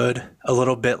Hollywood, a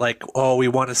little bit like, oh, we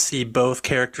want to see both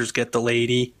characters get the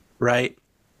lady, right?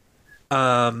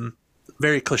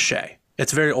 Very cliche.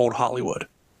 It's very old Hollywood.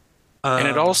 And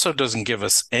it also doesn't give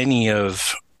us any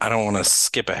of, I don't want to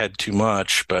skip ahead too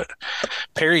much, but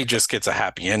Perry just gets a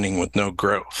happy ending with no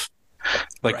growth.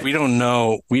 Like, right.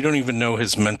 We don't even know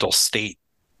his mental state.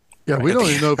 Yeah, we don't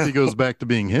even know if he goes back to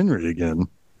being Henry again.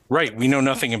 Right, we know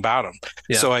nothing about him.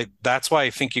 Yeah. So that's why I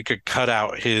think you could cut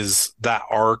out that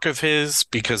arc of his,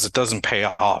 because it doesn't pay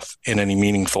off in any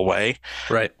meaningful way.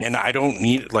 Right. And I don't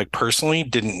need, like, personally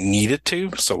didn't need it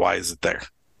to, so why is it there?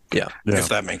 Yeah. If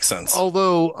that makes sense.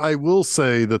 Although I will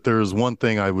say that there is one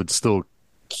thing I would still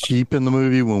keep in the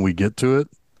movie when we get to it.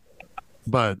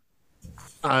 But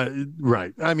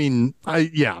right. I mean, I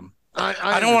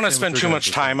don't want to spend too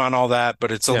much time on all that,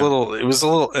 but it was a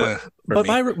little but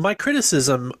my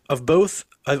criticism of both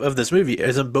of this movie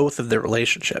is in both of their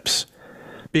relationships.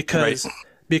 Because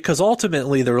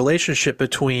ultimately the relationship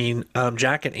between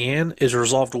Jack and Anne is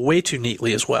resolved way too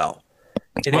neatly as well.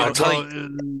 In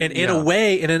a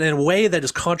way that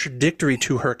is contradictory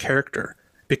to her character,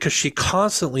 because she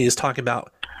constantly is talking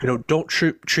about, don't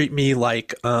treat me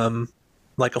like a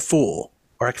fool,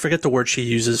 or I forget the word she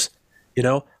uses,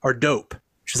 or dope.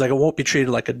 She's like, I won't be treated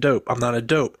like a dope. I'm not a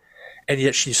dope. And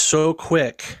yet she's so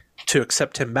quick to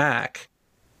accept him back.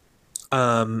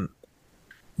 That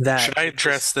should I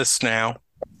address this now?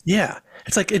 Yeah,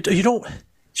 it's like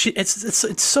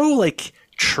it's so like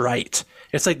trite.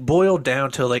 It's like boiled down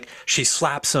to like she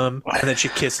slaps him and then she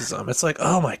kisses him. It's like,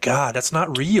 oh my God, that's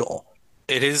not real.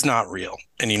 It is not real.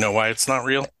 And you know why it's not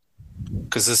real?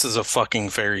 Because this is a fucking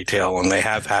fairy tale and they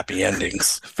have happy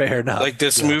endings. Fair enough. Like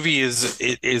this movie is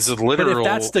a literal. But if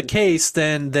that's the case,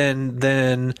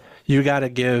 then you got to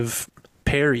give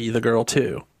Perry the girl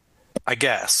too. I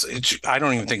guess. I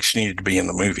don't even think she needed to be in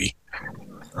the movie.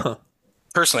 Huh.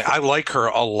 Personally, I like her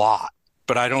a lot,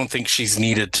 but I don't think she's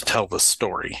needed to tell the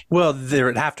story. Well, there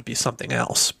would have to be something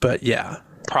else, but yeah.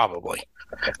 Probably.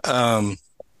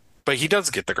 But he does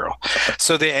get the girl.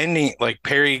 So the ending, like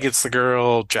Perry gets the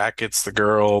girl, Jack gets the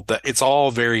girl. It's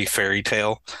all very fairy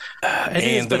tale. But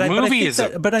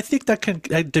I think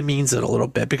that demeans it a little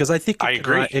bit, because I think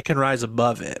it can rise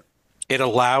above it. It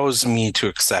allows me to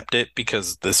accept it,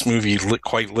 because this movie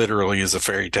quite literally is a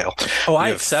fairy tale. Oh, I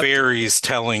accept fairies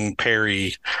telling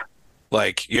Perry,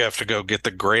 like, you have to go get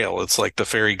the Grail. It's like the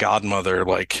fairy godmother,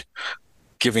 like,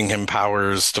 giving him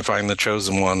powers to find the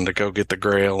chosen one to go get the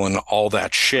Grail and all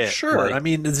that shit. Sure. Like, I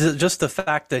mean, just the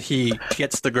fact that he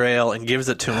gets the Grail and gives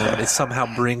it to him, it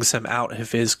somehow brings him out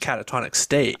of his catatonic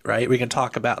state, right? We can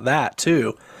talk about that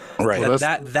too. Right. Well,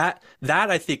 that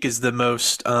I think is the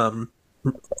most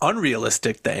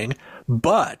unrealistic thing,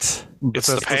 but it's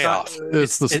the payoff.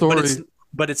 It's the story.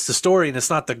 But it's the story, and it's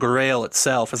not the Grail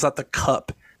itself. It's not the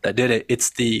cup that did it.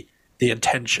 It's the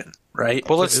intention. Right.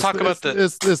 Well, let's talk about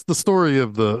it's the story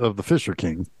of the Fisher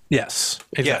King. Yes.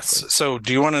 Exactly. Yes. So,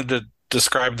 do you want to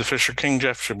describe the Fisher King,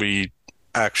 Jeff? Should we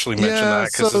actually mention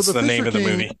that, because it's the name of the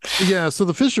movie? Yeah. So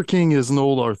the Fisher King is an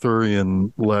old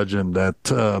Arthurian legend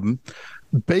that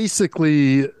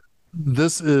basically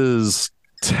this is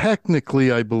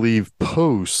technically, I believe,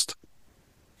 post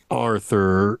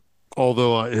Arthur.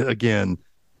 Although, again,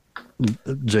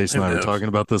 Jason and I were talking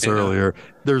about this earlier.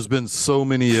 There's been so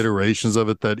many iterations of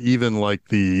it that even like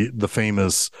the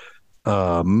famous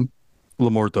Le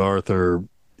Morte d'Arthur,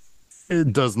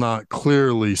 it does not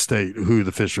clearly state who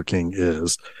the Fisher King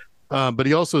is. but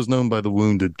he also is known by the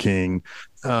Wounded King.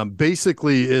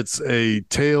 Basically, it's a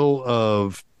tale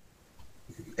of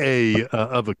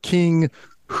a king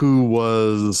who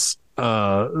was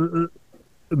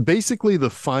basically the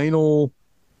final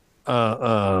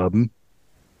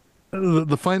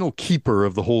keeper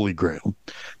of the Holy Grail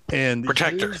and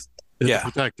Protector.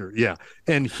 Protector, yeah.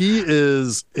 And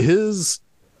his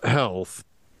health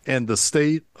and the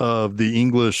state of the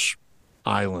English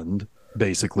island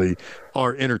basically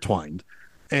are intertwined.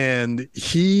 And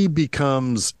he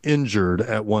becomes injured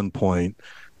at one point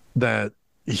that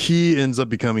he ends up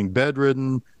becoming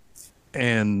bedridden,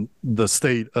 and the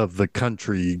state of the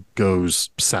country goes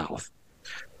south.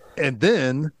 And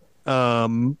then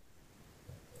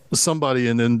somebody,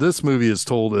 and in this movie is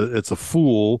told it's a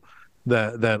fool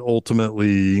that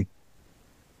ultimately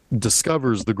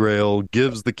discovers the Grail,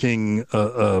 gives the king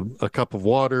a cup of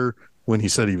water when he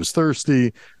said he was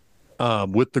thirsty,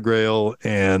 with the Grail,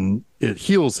 and it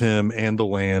heals him and the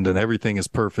land, and everything is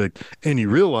perfect. And he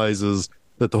realizes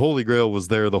that the Holy Grail was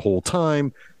there the whole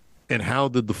time. And how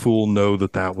did the fool know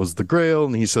that was the Grail?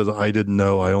 And he says, I didn't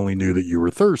know. I only knew that you were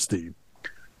thirsty.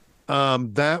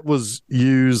 That was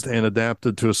used and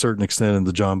adapted to a certain extent in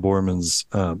the John Borman's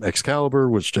Excalibur,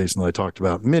 which Jason and I talked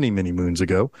about many, many moons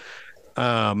ago.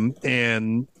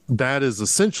 And that is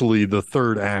essentially the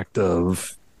third act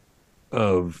of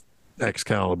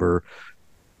Excalibur.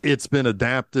 It's been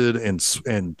adapted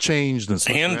and changed and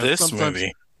this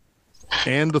movie,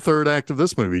 and the third act of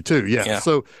this movie too. Yeah.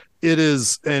 So it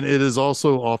is, and it is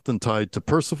also often tied to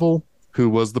Percival, who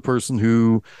was the person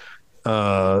who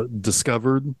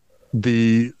discovered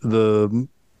the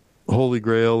Holy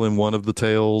Grail in one of the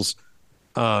tales.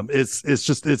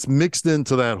 It's mixed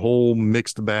into that whole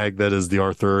mixed bag that is the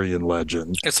Arthurian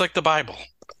legend. It's like the Bible.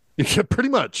 Yeah, pretty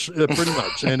much,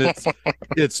 and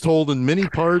it's told in many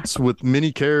parts with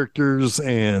many characters.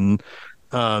 And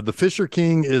the Fisher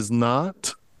King is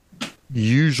not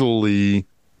usually,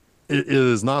 it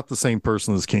is not the same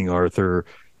person as King Arthur,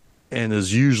 and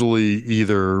is usually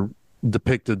either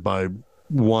depicted by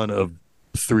one of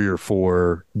 3 or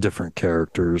 4 different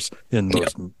characters in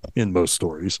most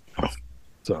stories.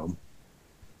 So,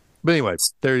 but anyway,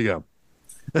 there you go.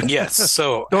 Yes.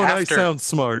 So don't I sound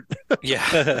smart?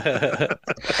 Yeah.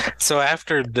 So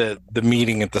after the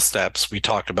meeting at the steps, we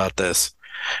talked about this.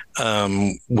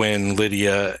 When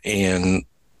Lydia and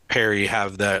Perry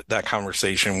have that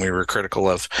conversation we were critical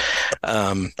of.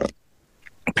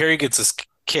 Perry gets his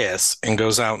kiss and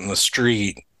goes out in the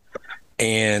street,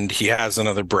 and he has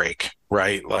another break,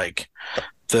 right? Like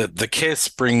the kiss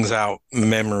brings out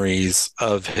memories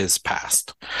of his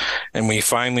past. And we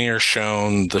finally are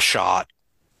shown the shot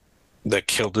that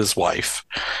killed his wife,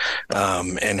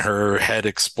 and her head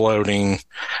exploding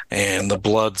and the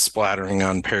blood splattering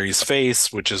on Perry's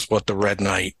face, which is what the Red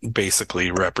Knight basically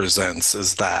represents,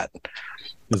 is that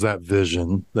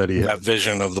vision that he had. That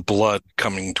vision of the blood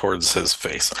coming towards his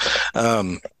face.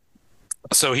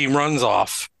 So he runs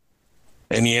off,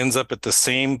 and he ends up at the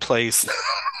same place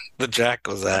that Jack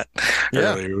was at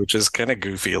earlier, which is kind of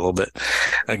goofy a little bit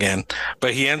again.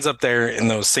 But he ends up there, and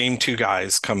those same 2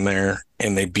 guys come there,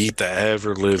 and they beat the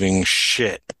ever-living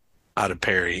shit out of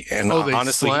Perry. And they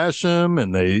honestly, slash him,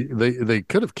 and they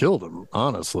could have killed him,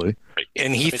 honestly.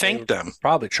 And he thanked them.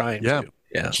 Probably trying to.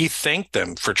 Yeah. He thanked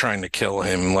them for trying to kill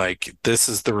him. Like, this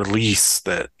is the release,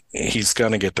 that he's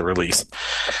going to get the release.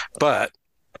 But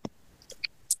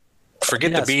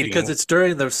forget the beating. Because it's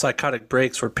during the psychotic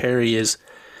breaks where Perry is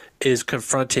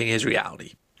confronting his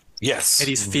reality. Yes. And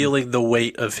he's feeling the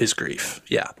weight of his grief.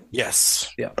 Yeah.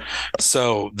 Yes. Yeah.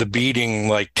 So the beating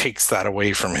like takes that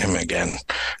away from him again,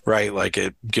 right? Like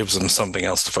it gives him something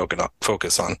else to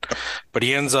focus on. But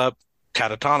he ends up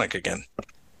catatonic again,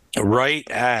 right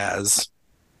as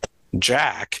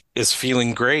Jack is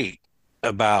feeling great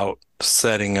about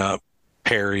setting up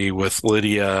Perry with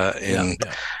Lydia, and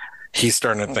he's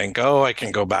starting to think, oh, I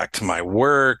can go back to my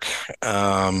work.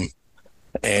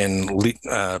 And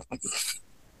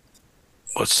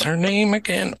what's her name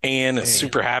again? Anne is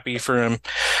super happy for him.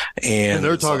 And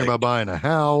they're talking about buying a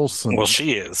house. And well,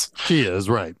 she is. She is,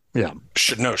 right. Yeah.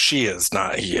 No, she is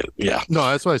not. Yeah. No,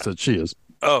 that's why I said she is.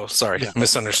 Oh, sorry. Yeah.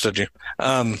 Misunderstood you.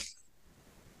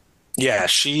 Yeah,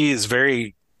 she is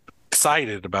very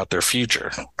excited about their future.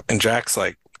 And Jack's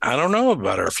like, I don't know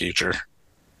about our future.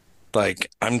 Like,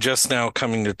 I'm just now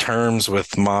coming to terms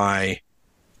with my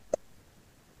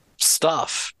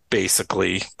stuff,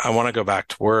 basically. I want to go back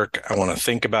to work. I want to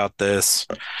think about this.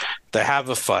 They have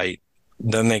a fight.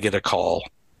 Then they get a call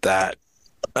that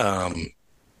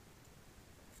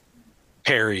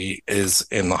Perry is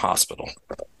in the hospital.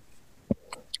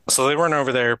 So they run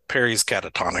over there. Perry's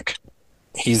catatonic.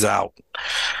 he's out.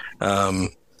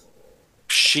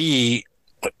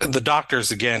 The doctors,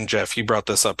 again, Jeff, you brought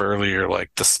this up earlier, like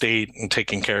the state and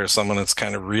taking care of someone that's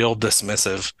kind of real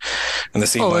dismissive. And they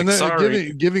seem like,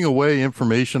 sorry. Giving away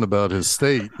information about his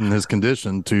state and his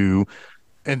condition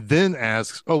and then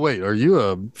asks, "Oh wait, are you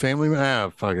a family man? Ah,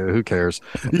 fuck it, who cares?"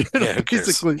 Who cares?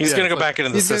 Basically, he's going to go back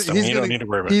into the system. You don't need to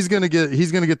worry about it. He's going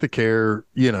to get the care.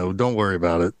 Don't worry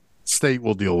about it. State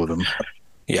will deal with him.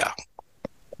 Yeah.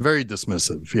 Very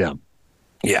dismissive. Yeah.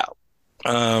 Yeah.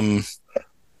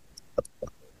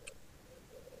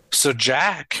 So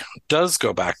Jack does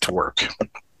go back to work,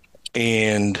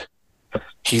 and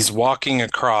he's walking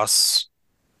across.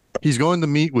 He's going to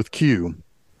meet with Q.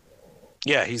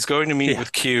 Yeah, he's going to meet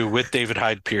with Q with David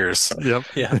Hyde Pierce. Yep.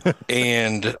 Yeah.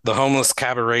 And the homeless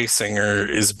cabaret singer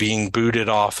is being booted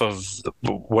off of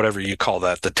whatever you call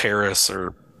that, the terrace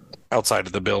or outside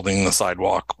of the building, the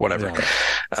sidewalk, whatever.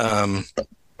 Yeah.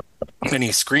 And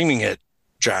he's screaming at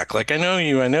Jack, like, I know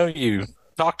you,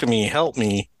 talk to me, help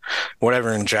me,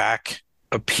 whatever. And Jack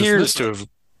appears to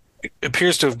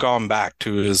have gone back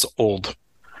to his old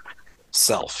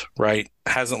self, right?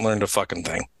 Hasn't learned a fucking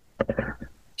thing.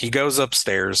 He goes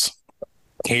upstairs.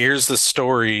 He hears the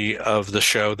story of the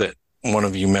show that one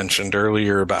of you mentioned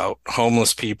earlier about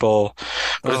homeless people,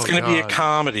 but it's going to be a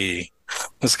comedy.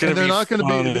 It's going to be not going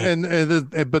to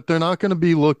be, but they're not going to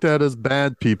be looked at as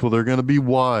bad people. They're going to be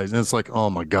wise, and it's like, oh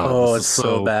my god, oh, it's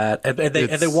so bad, and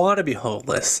they want to be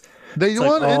homeless. They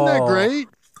want, isn't that great?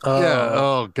 Yeah.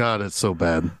 Oh god, it's so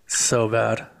bad, so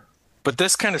bad. But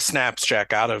this kind of snaps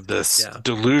Jack out of this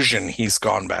delusion he's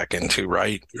gone back into,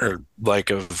 right? Or like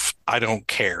of I don't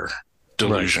care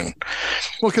delusion. Right.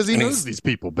 Well, because he knows these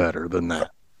people better than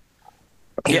that.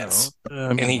 Yes.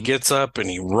 And he gets up and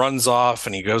he runs off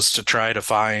and he goes to try to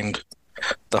find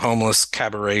the homeless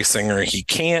cabaret singer. He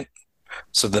can't.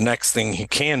 So the next thing he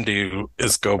can do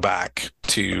is go back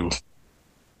to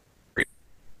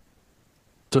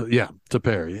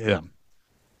Perry. Yeah.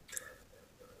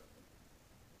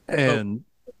 And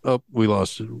we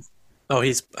lost you. Oh,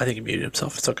 I think he muted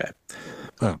himself. It's okay.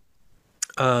 Oh.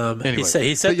 Anyway,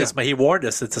 he said this, but he warned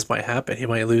us that this might happen. He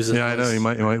might lose his voice. I know he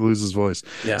might lose his voice.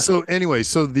 Yeah. So anyway,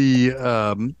 the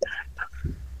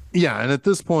and at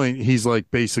this point he's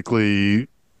like basically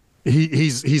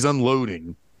he's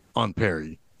unloading on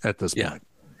Perry at this point.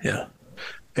 Yeah.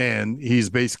 And he's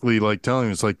basically like telling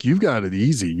him, it's like, you've got it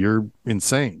easy. You're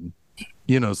insane.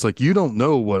 It's like, you don't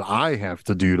know what I have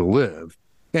to do to live.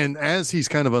 And as he's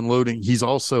kind of unloading, he's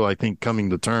also, I think, coming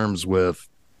to terms with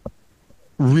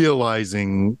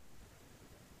realizing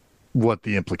what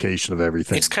the implication of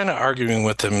everything. He's kind of arguing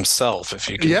with himself, if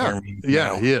you can hear me.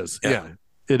 Yeah, he is. Yeah,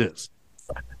 it is.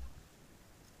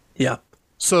 Yeah.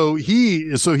 So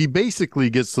he basically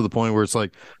gets to the point where it's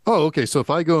like, oh, okay, so if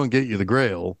I go and get you the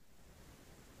Grail,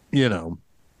 you'll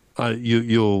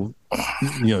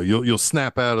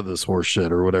snap out of this horse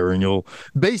shit or whatever, and you'll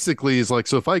basically is like,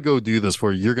 so if I go do this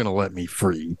for you, you're going to let me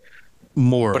free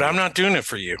more. But I'm not doing it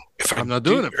for you. I'm not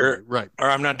doing it for you, right? Or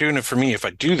I'm not doing it for me. If I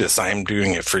do this, I am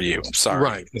doing it for you. Sorry,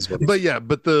 right? But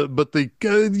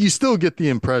you still get the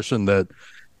impression that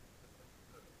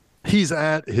he's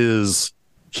at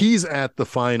the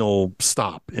final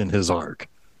stop in his arc.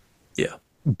 Yeah,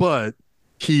 but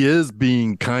he is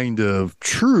being kind of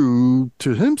true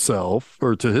to himself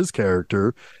or to his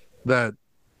character that,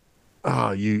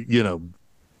 I'm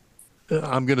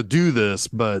going to do this,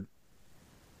 but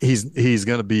he's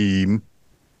going to be,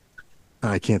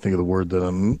 I can't think of the word that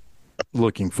I'm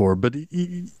looking for, but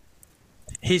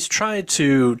he's trying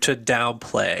to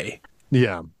downplay.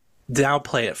 Yeah.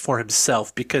 Downplay it for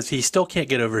himself because he still can't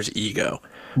get over his ego.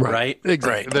 Right.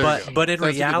 Exactly. Right. But in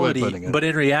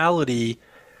reality,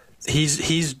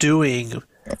 he's doing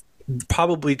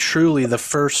probably truly the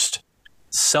first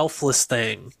selfless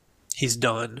thing he's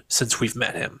done since we've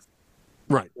met him.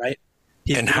 Right.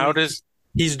 He's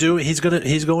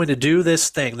going to do this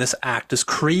thing, this act, this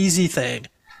crazy thing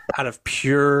out of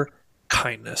pure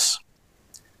kindness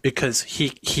because he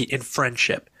in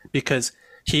friendship, because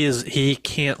he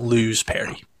can't lose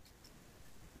Perry.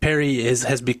 Perry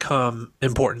has become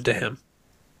important to him.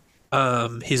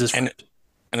 He's his friend.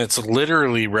 And it's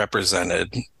literally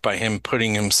represented by him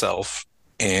putting himself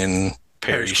in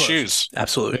Perry's shoes.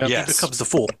 Absolutely. Yes. He becomes the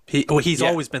fool. He's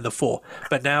always been the fool,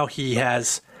 but now he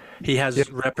has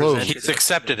represented. He's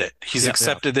accepted it. He's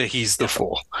accepted that he's the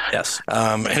fool. Yes.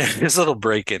 And his little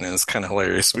break-in is kind of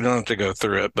hilarious. We don't have to go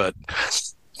through it, but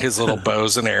his little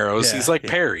bows and arrows. He's like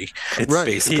Perry.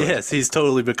 Basically. He is. He's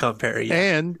totally become Perry.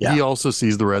 And he also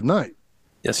sees the Red Knight.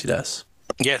 Yes, he does.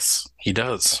 Yes, he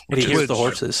does. And he hears the Which-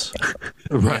 horses.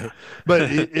 Right. But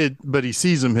but he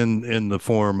sees him in the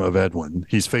form of Edwin.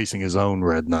 He's facing his own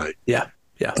Red Knight. Yeah.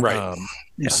 Yeah. Right.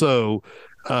 Yeah. So,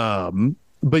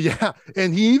 but yeah,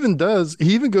 and he even goes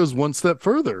one step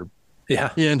further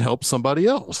Yeah. and helps somebody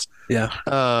else. Yeah.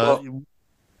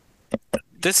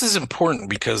 This is important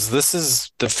because this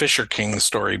is the Fisher King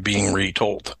story being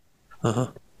retold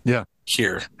Uh-huh.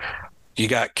 here. You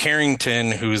got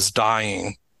Carrington who's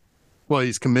dying. Well,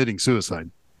 he's committing suicide.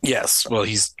 Yes, well,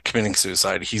 he's committing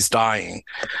suicide. He's dying.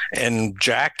 And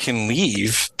Jack can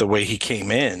leave the way he came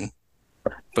in,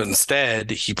 but instead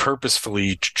he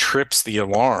purposefully trips the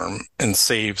alarm and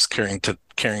saves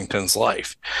Carrington's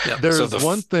life. There's So the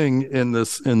one thing in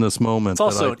this moment. It's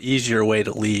also an easier way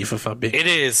to leave if I'm being. It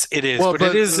is, Well,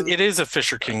 but it is a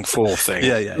Fisher King full thing.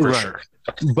 Yeah, for right. sure.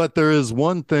 But there is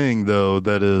one thing though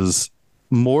that is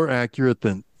more accurate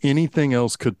than anything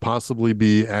else could possibly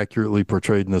be accurately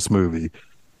portrayed in this movie.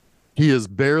 He is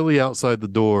barely outside the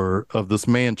door of this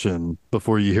mansion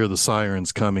before you hear the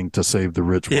sirens coming to save the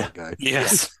rich white guy.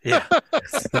 Yes, Yeah.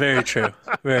 Very true.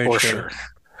 Very for true. sure.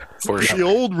 For The sure.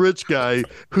 old rich guy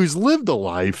who's lived a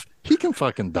life, he can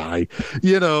fucking die.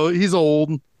 You know, he's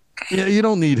old. Yeah, you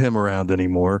don't need him around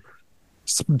anymore.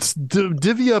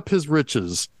 Divvy up his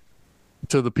riches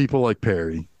to the people like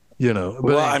Perry. You know,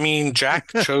 but Well, I mean,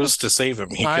 Jack chose to save him.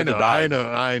 He I could know, have died.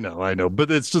 I know. But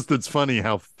it's funny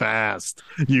how fast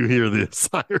you hear the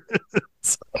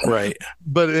sirens. Right.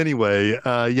 But anyway,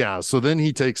 yeah. So then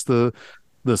he takes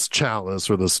this chalice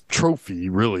or this trophy,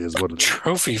 really is what it is.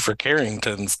 Trophy for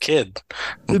Carrington's kid.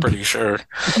 I'm pretty sure.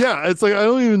 Yeah, it's like I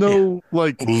don't even know,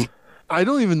 I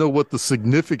don't even know what the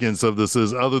significance of this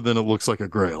is, other than it looks like a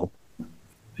grail.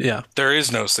 Yeah. There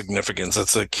is no significance.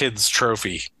 It's a kid's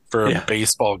trophy for a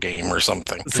baseball game or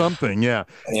something. Something, yeah.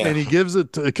 Yeah. And he gives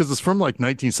it because it's from like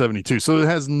 1972, so it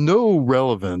has no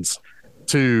relevance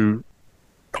to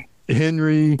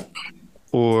Henry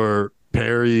or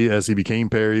Perry as he became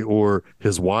Perry or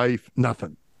his wife.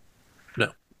 Nothing.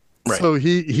 No. Right. So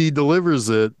he delivers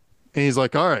it, and he's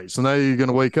like, "All right, so now you're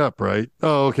gonna wake up, right?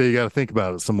 Oh, okay, you got to think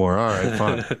about it some more. All right,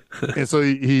 fine." And so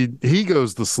he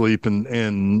goes to sleep,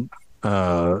 and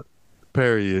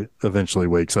Perry eventually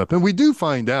wakes up, and we do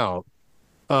find out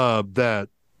that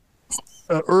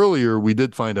earlier we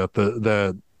did find out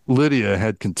that Lydia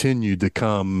had continued to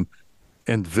come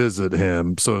and visit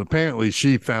him. So apparently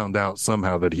she found out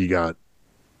somehow that he got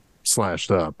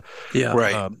slashed up. Yeah.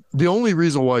 Right. The only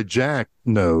reason why Jack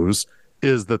knows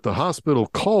is that the hospital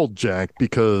called Jack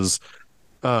because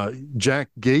Jack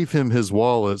gave him his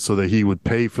wallet so that he would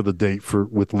pay for the date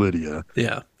with Lydia.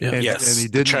 Yeah. Yeah. And, Yes, and he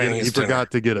the didn't. Chinese He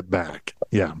forgot to get it back.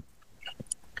 Yeah.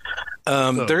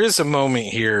 There is a moment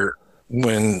here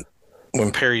when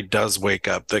Perry does wake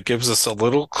up that gives us a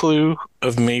little clue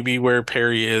of maybe where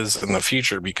Perry is in the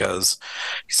future, because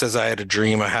he says, "I had a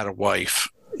dream. I had a wife.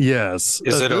 Yes.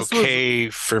 Is it This okay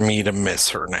for me to miss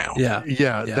her now?" Yeah.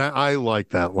 Yeah. Yeah. That I like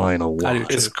that line a I do lot.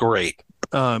 too. It's great.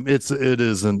 It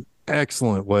is an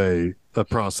excellent way of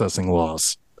processing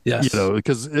loss. Yes. You know,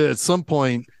 because at some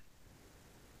point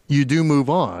you do move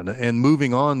on, and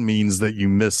moving on means that you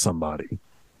miss somebody.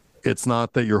 It's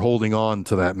not that you're holding on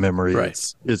to that memory.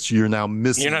 Right. It's you're now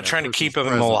missing. You're not that trying to person's keep him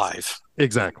presence. alive.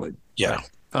 Exactly. Yeah.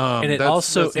 And it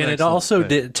that's an excellent thing.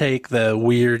 didn't take the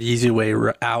weird, easy way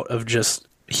out of just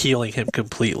healing him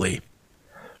completely,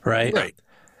 right? Right.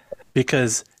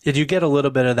 Because did you get a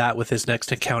little bit of that with his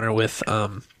next encounter with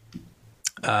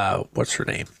what's her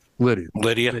name? Lydia.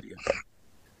 Lydia.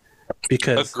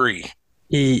 Because Agree.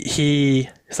 he's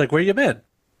like, where you been?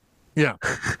 Yeah.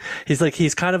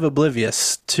 He's kind of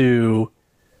oblivious to,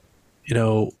 you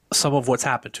know, some of what's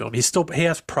happened to him. He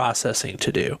has processing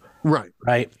to do, Right.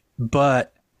 right?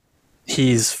 But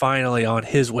he's finally on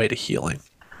his way to healing.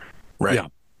 Right. Yeah.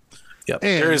 Yep.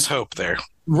 And, There is hope there.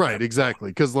 right. Exactly.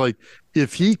 Because like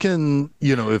if he can,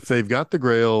 you know, if they've got the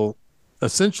Grail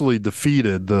essentially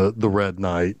defeated the Red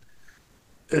Knight,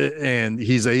 and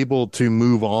he's able to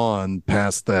move on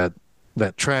past that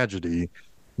tragedy,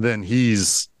 then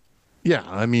he's, yeah,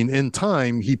 I mean, in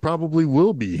time, he probably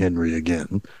will be Henry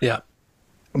again, Yeah.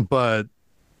 but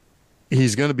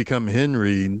he's going to become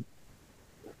Henry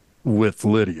with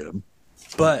Lydia.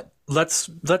 But let's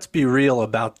be real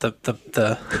about the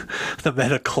the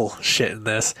medical shit in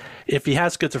this. If he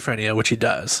has schizophrenia, which he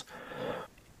does,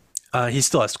 he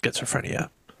still has schizophrenia,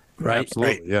 right?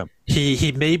 Absolutely. Yeah.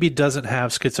 He maybe doesn't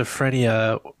have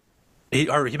schizophrenia,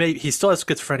 he still has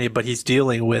schizophrenia, but he's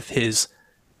dealing with his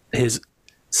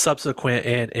subsequent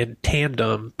and in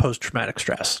tandem post traumatic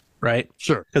stress, right?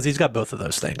 Sure. Because he's got both of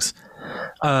those things.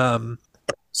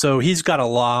 So he's got a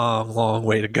long, long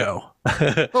way to go.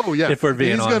 Oh yeah, if we're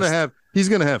being honest. He's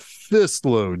gonna have fist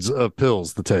loads of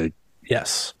pills to take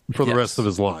Yes. for the rest of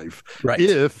his life. Right.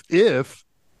 If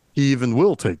he even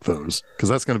will take those, because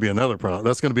that's going to be another problem.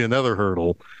 That's going to be another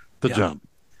hurdle to jump.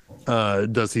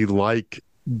 Does he like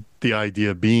the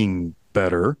idea of being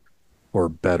better, or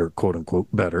better, quote unquote,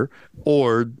 better,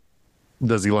 or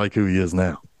does he like who he is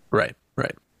now? Right.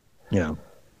 Yeah.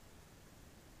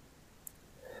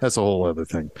 That's a whole other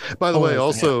thing. By the way,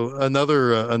 also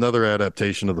another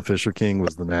adaptation of The Fisher King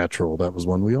was The Natural. That was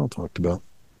one we all talked about.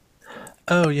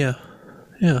 Oh yeah.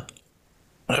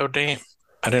 Oh damn!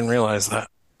 I didn't realize that.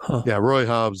 Huh. Yeah, Roy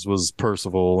Hobbs was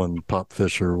Percival, and Pop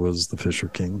Fisher was the Fisher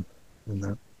King in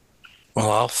that.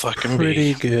 Well, I'll fucking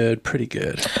pretty good.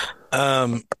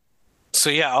 So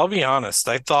yeah, I'll be honest.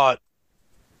 I thought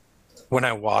when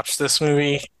I watched this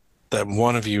movie that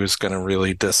one of you is going to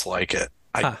really dislike it.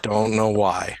 I don't know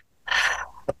why,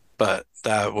 but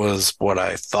that was what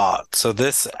I thought. So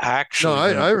this actually,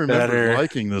 I remember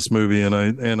liking this movie, and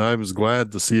I was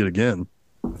glad to see it again.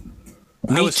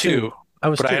 Me too.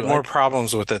 But I had more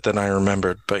problems with it than I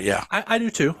remembered. But yeah, I do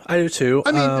too. I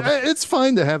mean, it's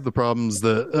fine to have the problems.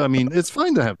 It's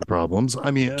fine to have the problems.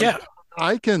 I mean, yeah,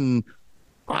 I can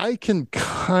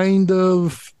kind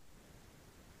of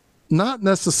not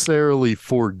necessarily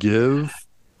forgive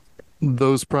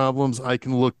those problems. I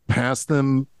can look past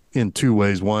them in two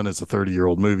ways. One, it's a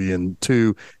 30-year-old movie, and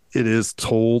two, it is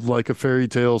told like a fairy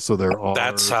tale. So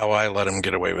that's how I let him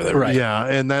get away with it. Right. Yeah.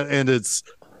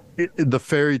 The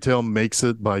fairy tale makes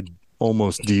it by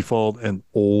almost default an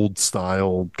old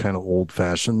style, kind of old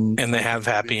fashioned. And they have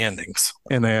happy endings.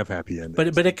 But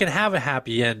it can have a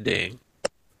happy ending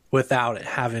without it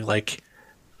having like.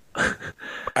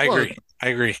 I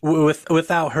agree.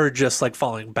 Without her just like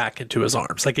falling back into his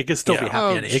arms, like it can still be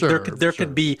happy ending. Sure, there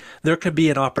can be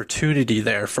an opportunity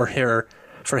there for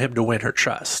him to win her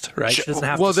trust, right? She doesn't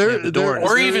have to slam the door.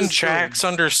 Or even Jack's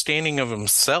understanding of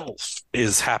himself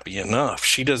is happy enough.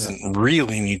 She doesn't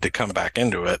really need to come back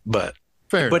into it, but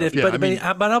fair. But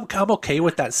I'm okay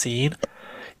with that scene.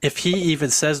 If he even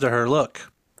says to her,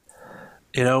 "Look,"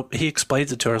 he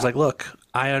explains it to her. It's like, "Look,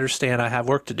 I understand. I have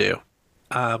work to do.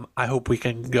 I hope we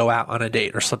can go out on a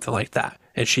date or something like that."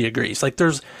 And she agrees. Like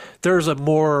there's a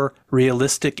more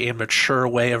realistic and mature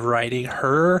way of writing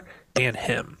her and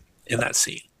him in that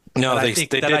scene. No, they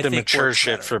did the mature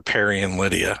shit better for Perry and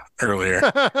Lydia earlier.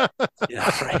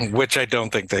 Yeah, right. Which I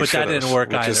don't think they should have. But that didn't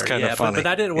work either. Is kind of funny. But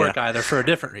that didn't work either for a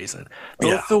different reason.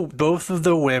 Both of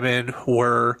the women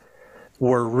were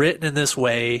written in this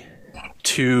way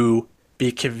to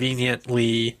be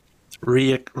conveniently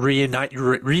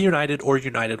reunited or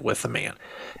united with a man.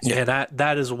 Yeah. And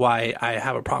that is why I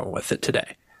have a problem with it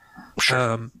today.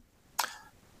 Sure.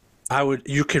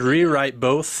 You could rewrite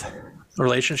both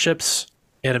relationships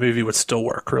and a movie would still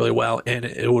work really well, and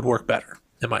it would work better,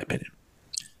 in my opinion.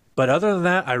 But other than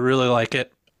that, I really like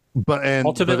it.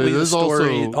 Ultimately,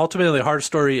 the hard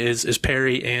story is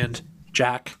Perry and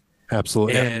Jack.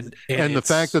 Absolutely. And the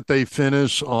fact that they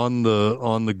finish on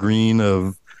the green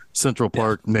of Central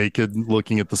Park naked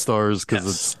looking at the stars,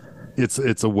 because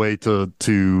it's a way to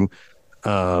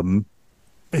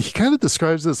he kind of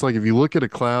describes this like if you look at a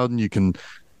cloud and you can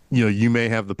you may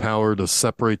have the power to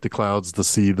separate the clouds to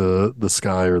see the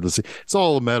sky or the sea. It's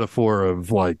all a metaphor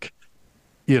of like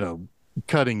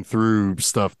cutting through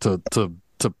stuff to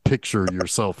picture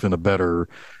yourself in a better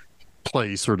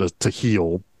place or to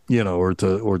heal, or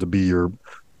to be your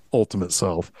ultimate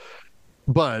self.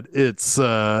 But it's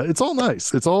all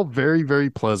nice. It's all very, very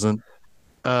pleasant.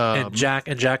 And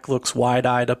Jack looks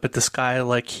wide-eyed up at the sky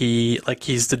like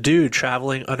he's the dude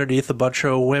traveling underneath a bunch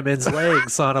of women's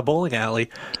legs on a bowling alley.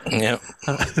 Yeah.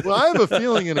 Well, I have a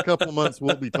feeling in a couple of months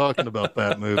we'll be talking about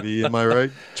that movie. Am I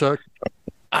right, Chuck?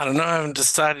 I don't know. I haven't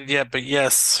decided yet, but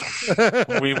yes,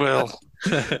 we will.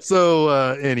 So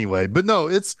anyway, but no,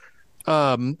 it's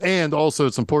and also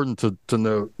it's important to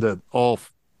note that all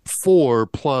four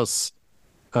plus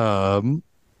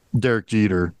Derek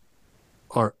Jeter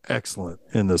are excellent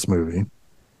in this movie.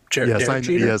 Yes,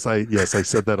 I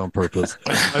said that on purpose.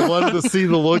 I wanted to see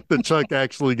the look that Chuck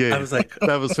actually gave. I was like,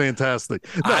 that was fantastic.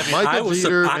 No, Michael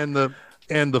Jeter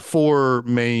and the four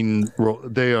main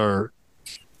they are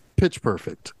pitch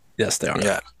perfect. Yes, they are.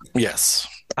 Yeah. Yes.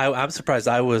 I'm surprised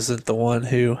I wasn't the one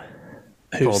who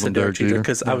said Derek Jeter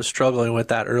because I was struggling with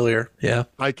that earlier. Yeah.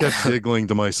 I kept giggling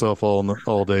to myself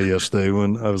all day yesterday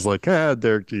when I was like,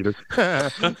 Derek Jeter.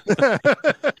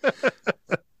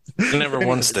 I never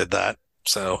once did that.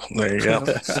 So there you go.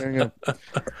 There you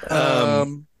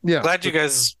go. Yeah. Glad you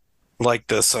guys like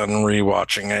this on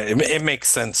rewatching it. It makes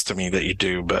sense to me that you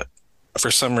do, but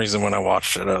for some reason, when I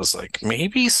watched it, I was like,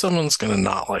 maybe someone's going to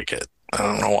not like it. I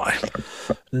don't know why.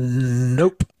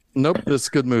 Nope. Nope, this is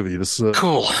a good movie. This is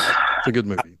Cool. a good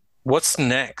movie. What's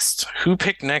next? Who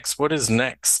picked next? What is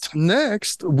next?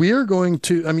 Next, we are going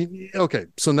to, okay,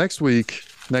 so next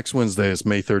Wednesday is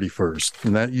May 31st.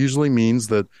 And that usually means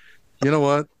that, you know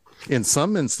what? In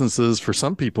some instances, for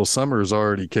some people, summer is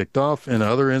already kicked off. In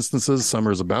other instances,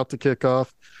 summer is about to kick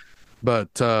off.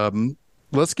 But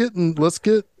let's get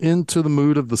into the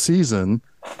mood of the season,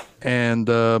 and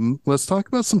let's talk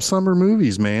about some summer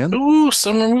movies, man. Ooh,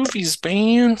 summer movies,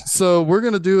 man. So we're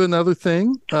going to do another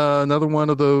thing, another one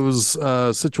of those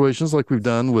situations like we've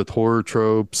done with horror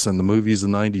tropes and the movies of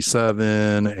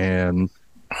 97. And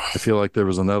I feel like there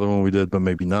was another one we did, but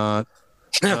maybe not.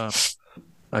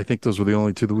 I think those were the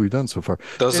only two that we've done so far.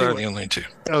 Those are the only two.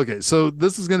 Okay, so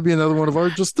this is going to be another one of our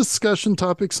just discussion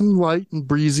topics, some light and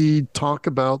breezy talk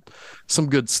about some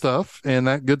good stuff. And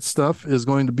that good stuff is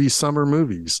going to be summer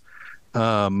movies.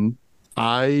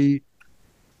 I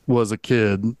was a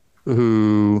kid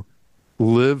who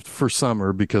lived for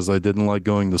summer because I didn't like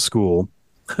going to school.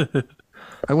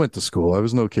 I went to school. I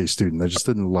was an okay student. I just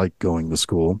didn't like going to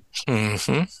school.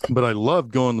 Mm-hmm. But I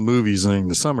loved going to movies in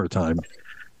the summertime.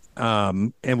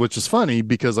 And which is funny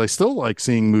because I still like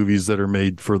seeing movies that are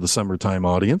made for the summertime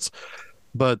audience,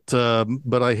 but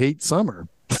I hate summer.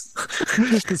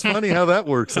 It's funny how that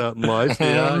works out in life.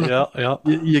 Yeah.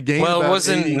 You gain Well, it about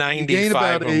wasn't 80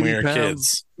 95 when we were pounds.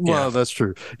 kids. Well, Yeah. that's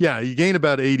true. Yeah, you gain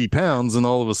about 80 pounds, and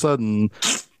all of a sudden,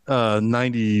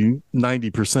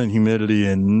 90% humidity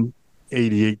and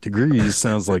 88 degrees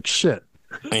sounds like shit.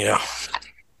 Yeah.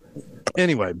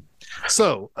 Anyway,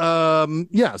 so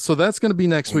so that's going to be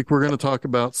next week. We're going to talk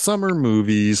about summer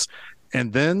movies,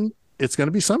 and then it's going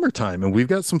to be summertime, and we've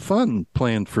got some fun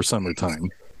planned for summertime.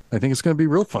 I think it's going to be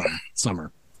real fun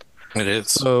summer. It is.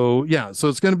 So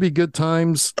it's going to be good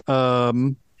times.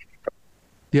 Do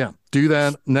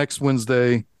that next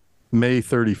Wednesday, May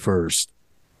 31st.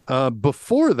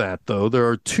 Before that, though, there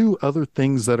are two other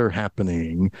things that are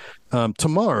happening.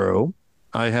 Tomorrow,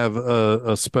 I have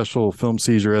a special film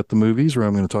seizure at the movies where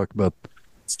I'm going to talk about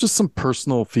just some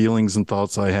personal feelings and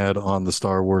thoughts I had on the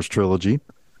Star Wars trilogy.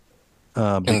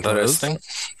 Interesting.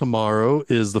 Tomorrow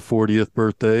is the 40th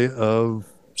birthday of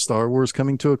Star Wars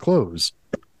coming to a close.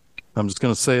 I'm just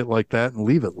going to say it like that and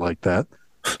leave it like that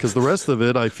because the rest of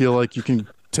it, I feel like you can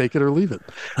take it or leave it.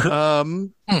 It's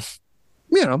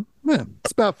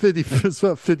about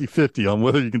 50-50 on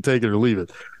whether you can take it or leave it.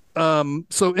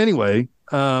 So anyway,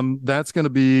 that's going to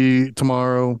be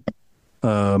tomorrow,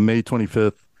 May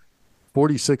 25th,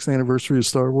 46th anniversary of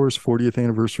Star Wars, 40th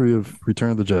anniversary of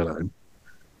Return of the Jedi.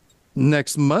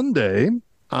 Next Monday,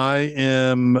 I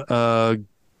am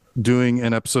doing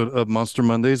an episode of Monster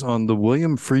Mondays on the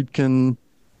William Friedkin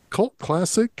cult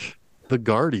classic, The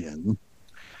Guardian.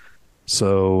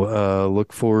 So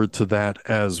look forward to that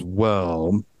as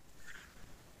well.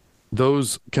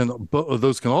 Those can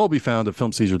all be found at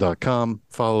filmseizure.com.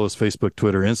 Follow us Facebook,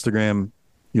 Twitter, Instagram.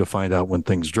 You'll find out when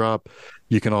things drop.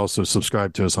 You can also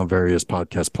subscribe to us on various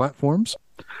podcast platforms.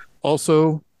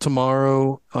 Also,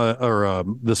 tomorrow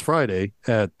this Friday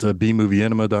at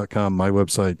bmovieenema.com, my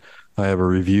website, I have a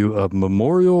review of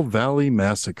Memorial Valley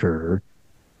Massacre,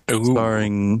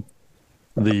 starring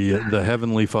the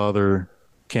Heavenly Father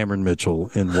Cameron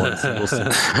Mitchell in one single scene.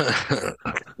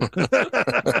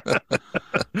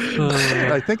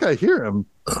 I think I hear him.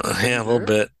 Yeah, a little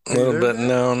bit.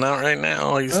 No, not right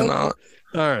now. He's not.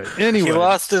 All right. Anyway, he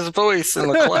lost his voice in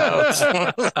the clouds.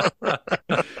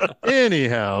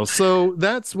 Anyhow, so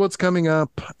that's what's coming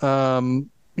up. I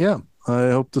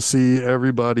hope to see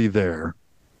everybody there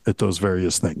at those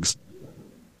various things.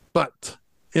 But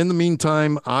in the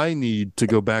meantime, I need to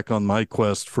go back on my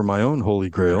quest for my own Holy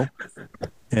Grail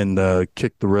and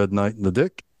kick the Red Knight in the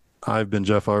dick. I've been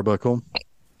Jeff Arbuckle.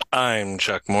 I'm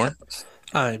Chuck Moore.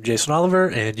 I'm Jason Oliver,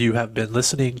 and you have been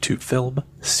listening to Film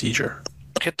Seizure.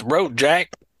 Hit the road,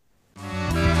 Jack.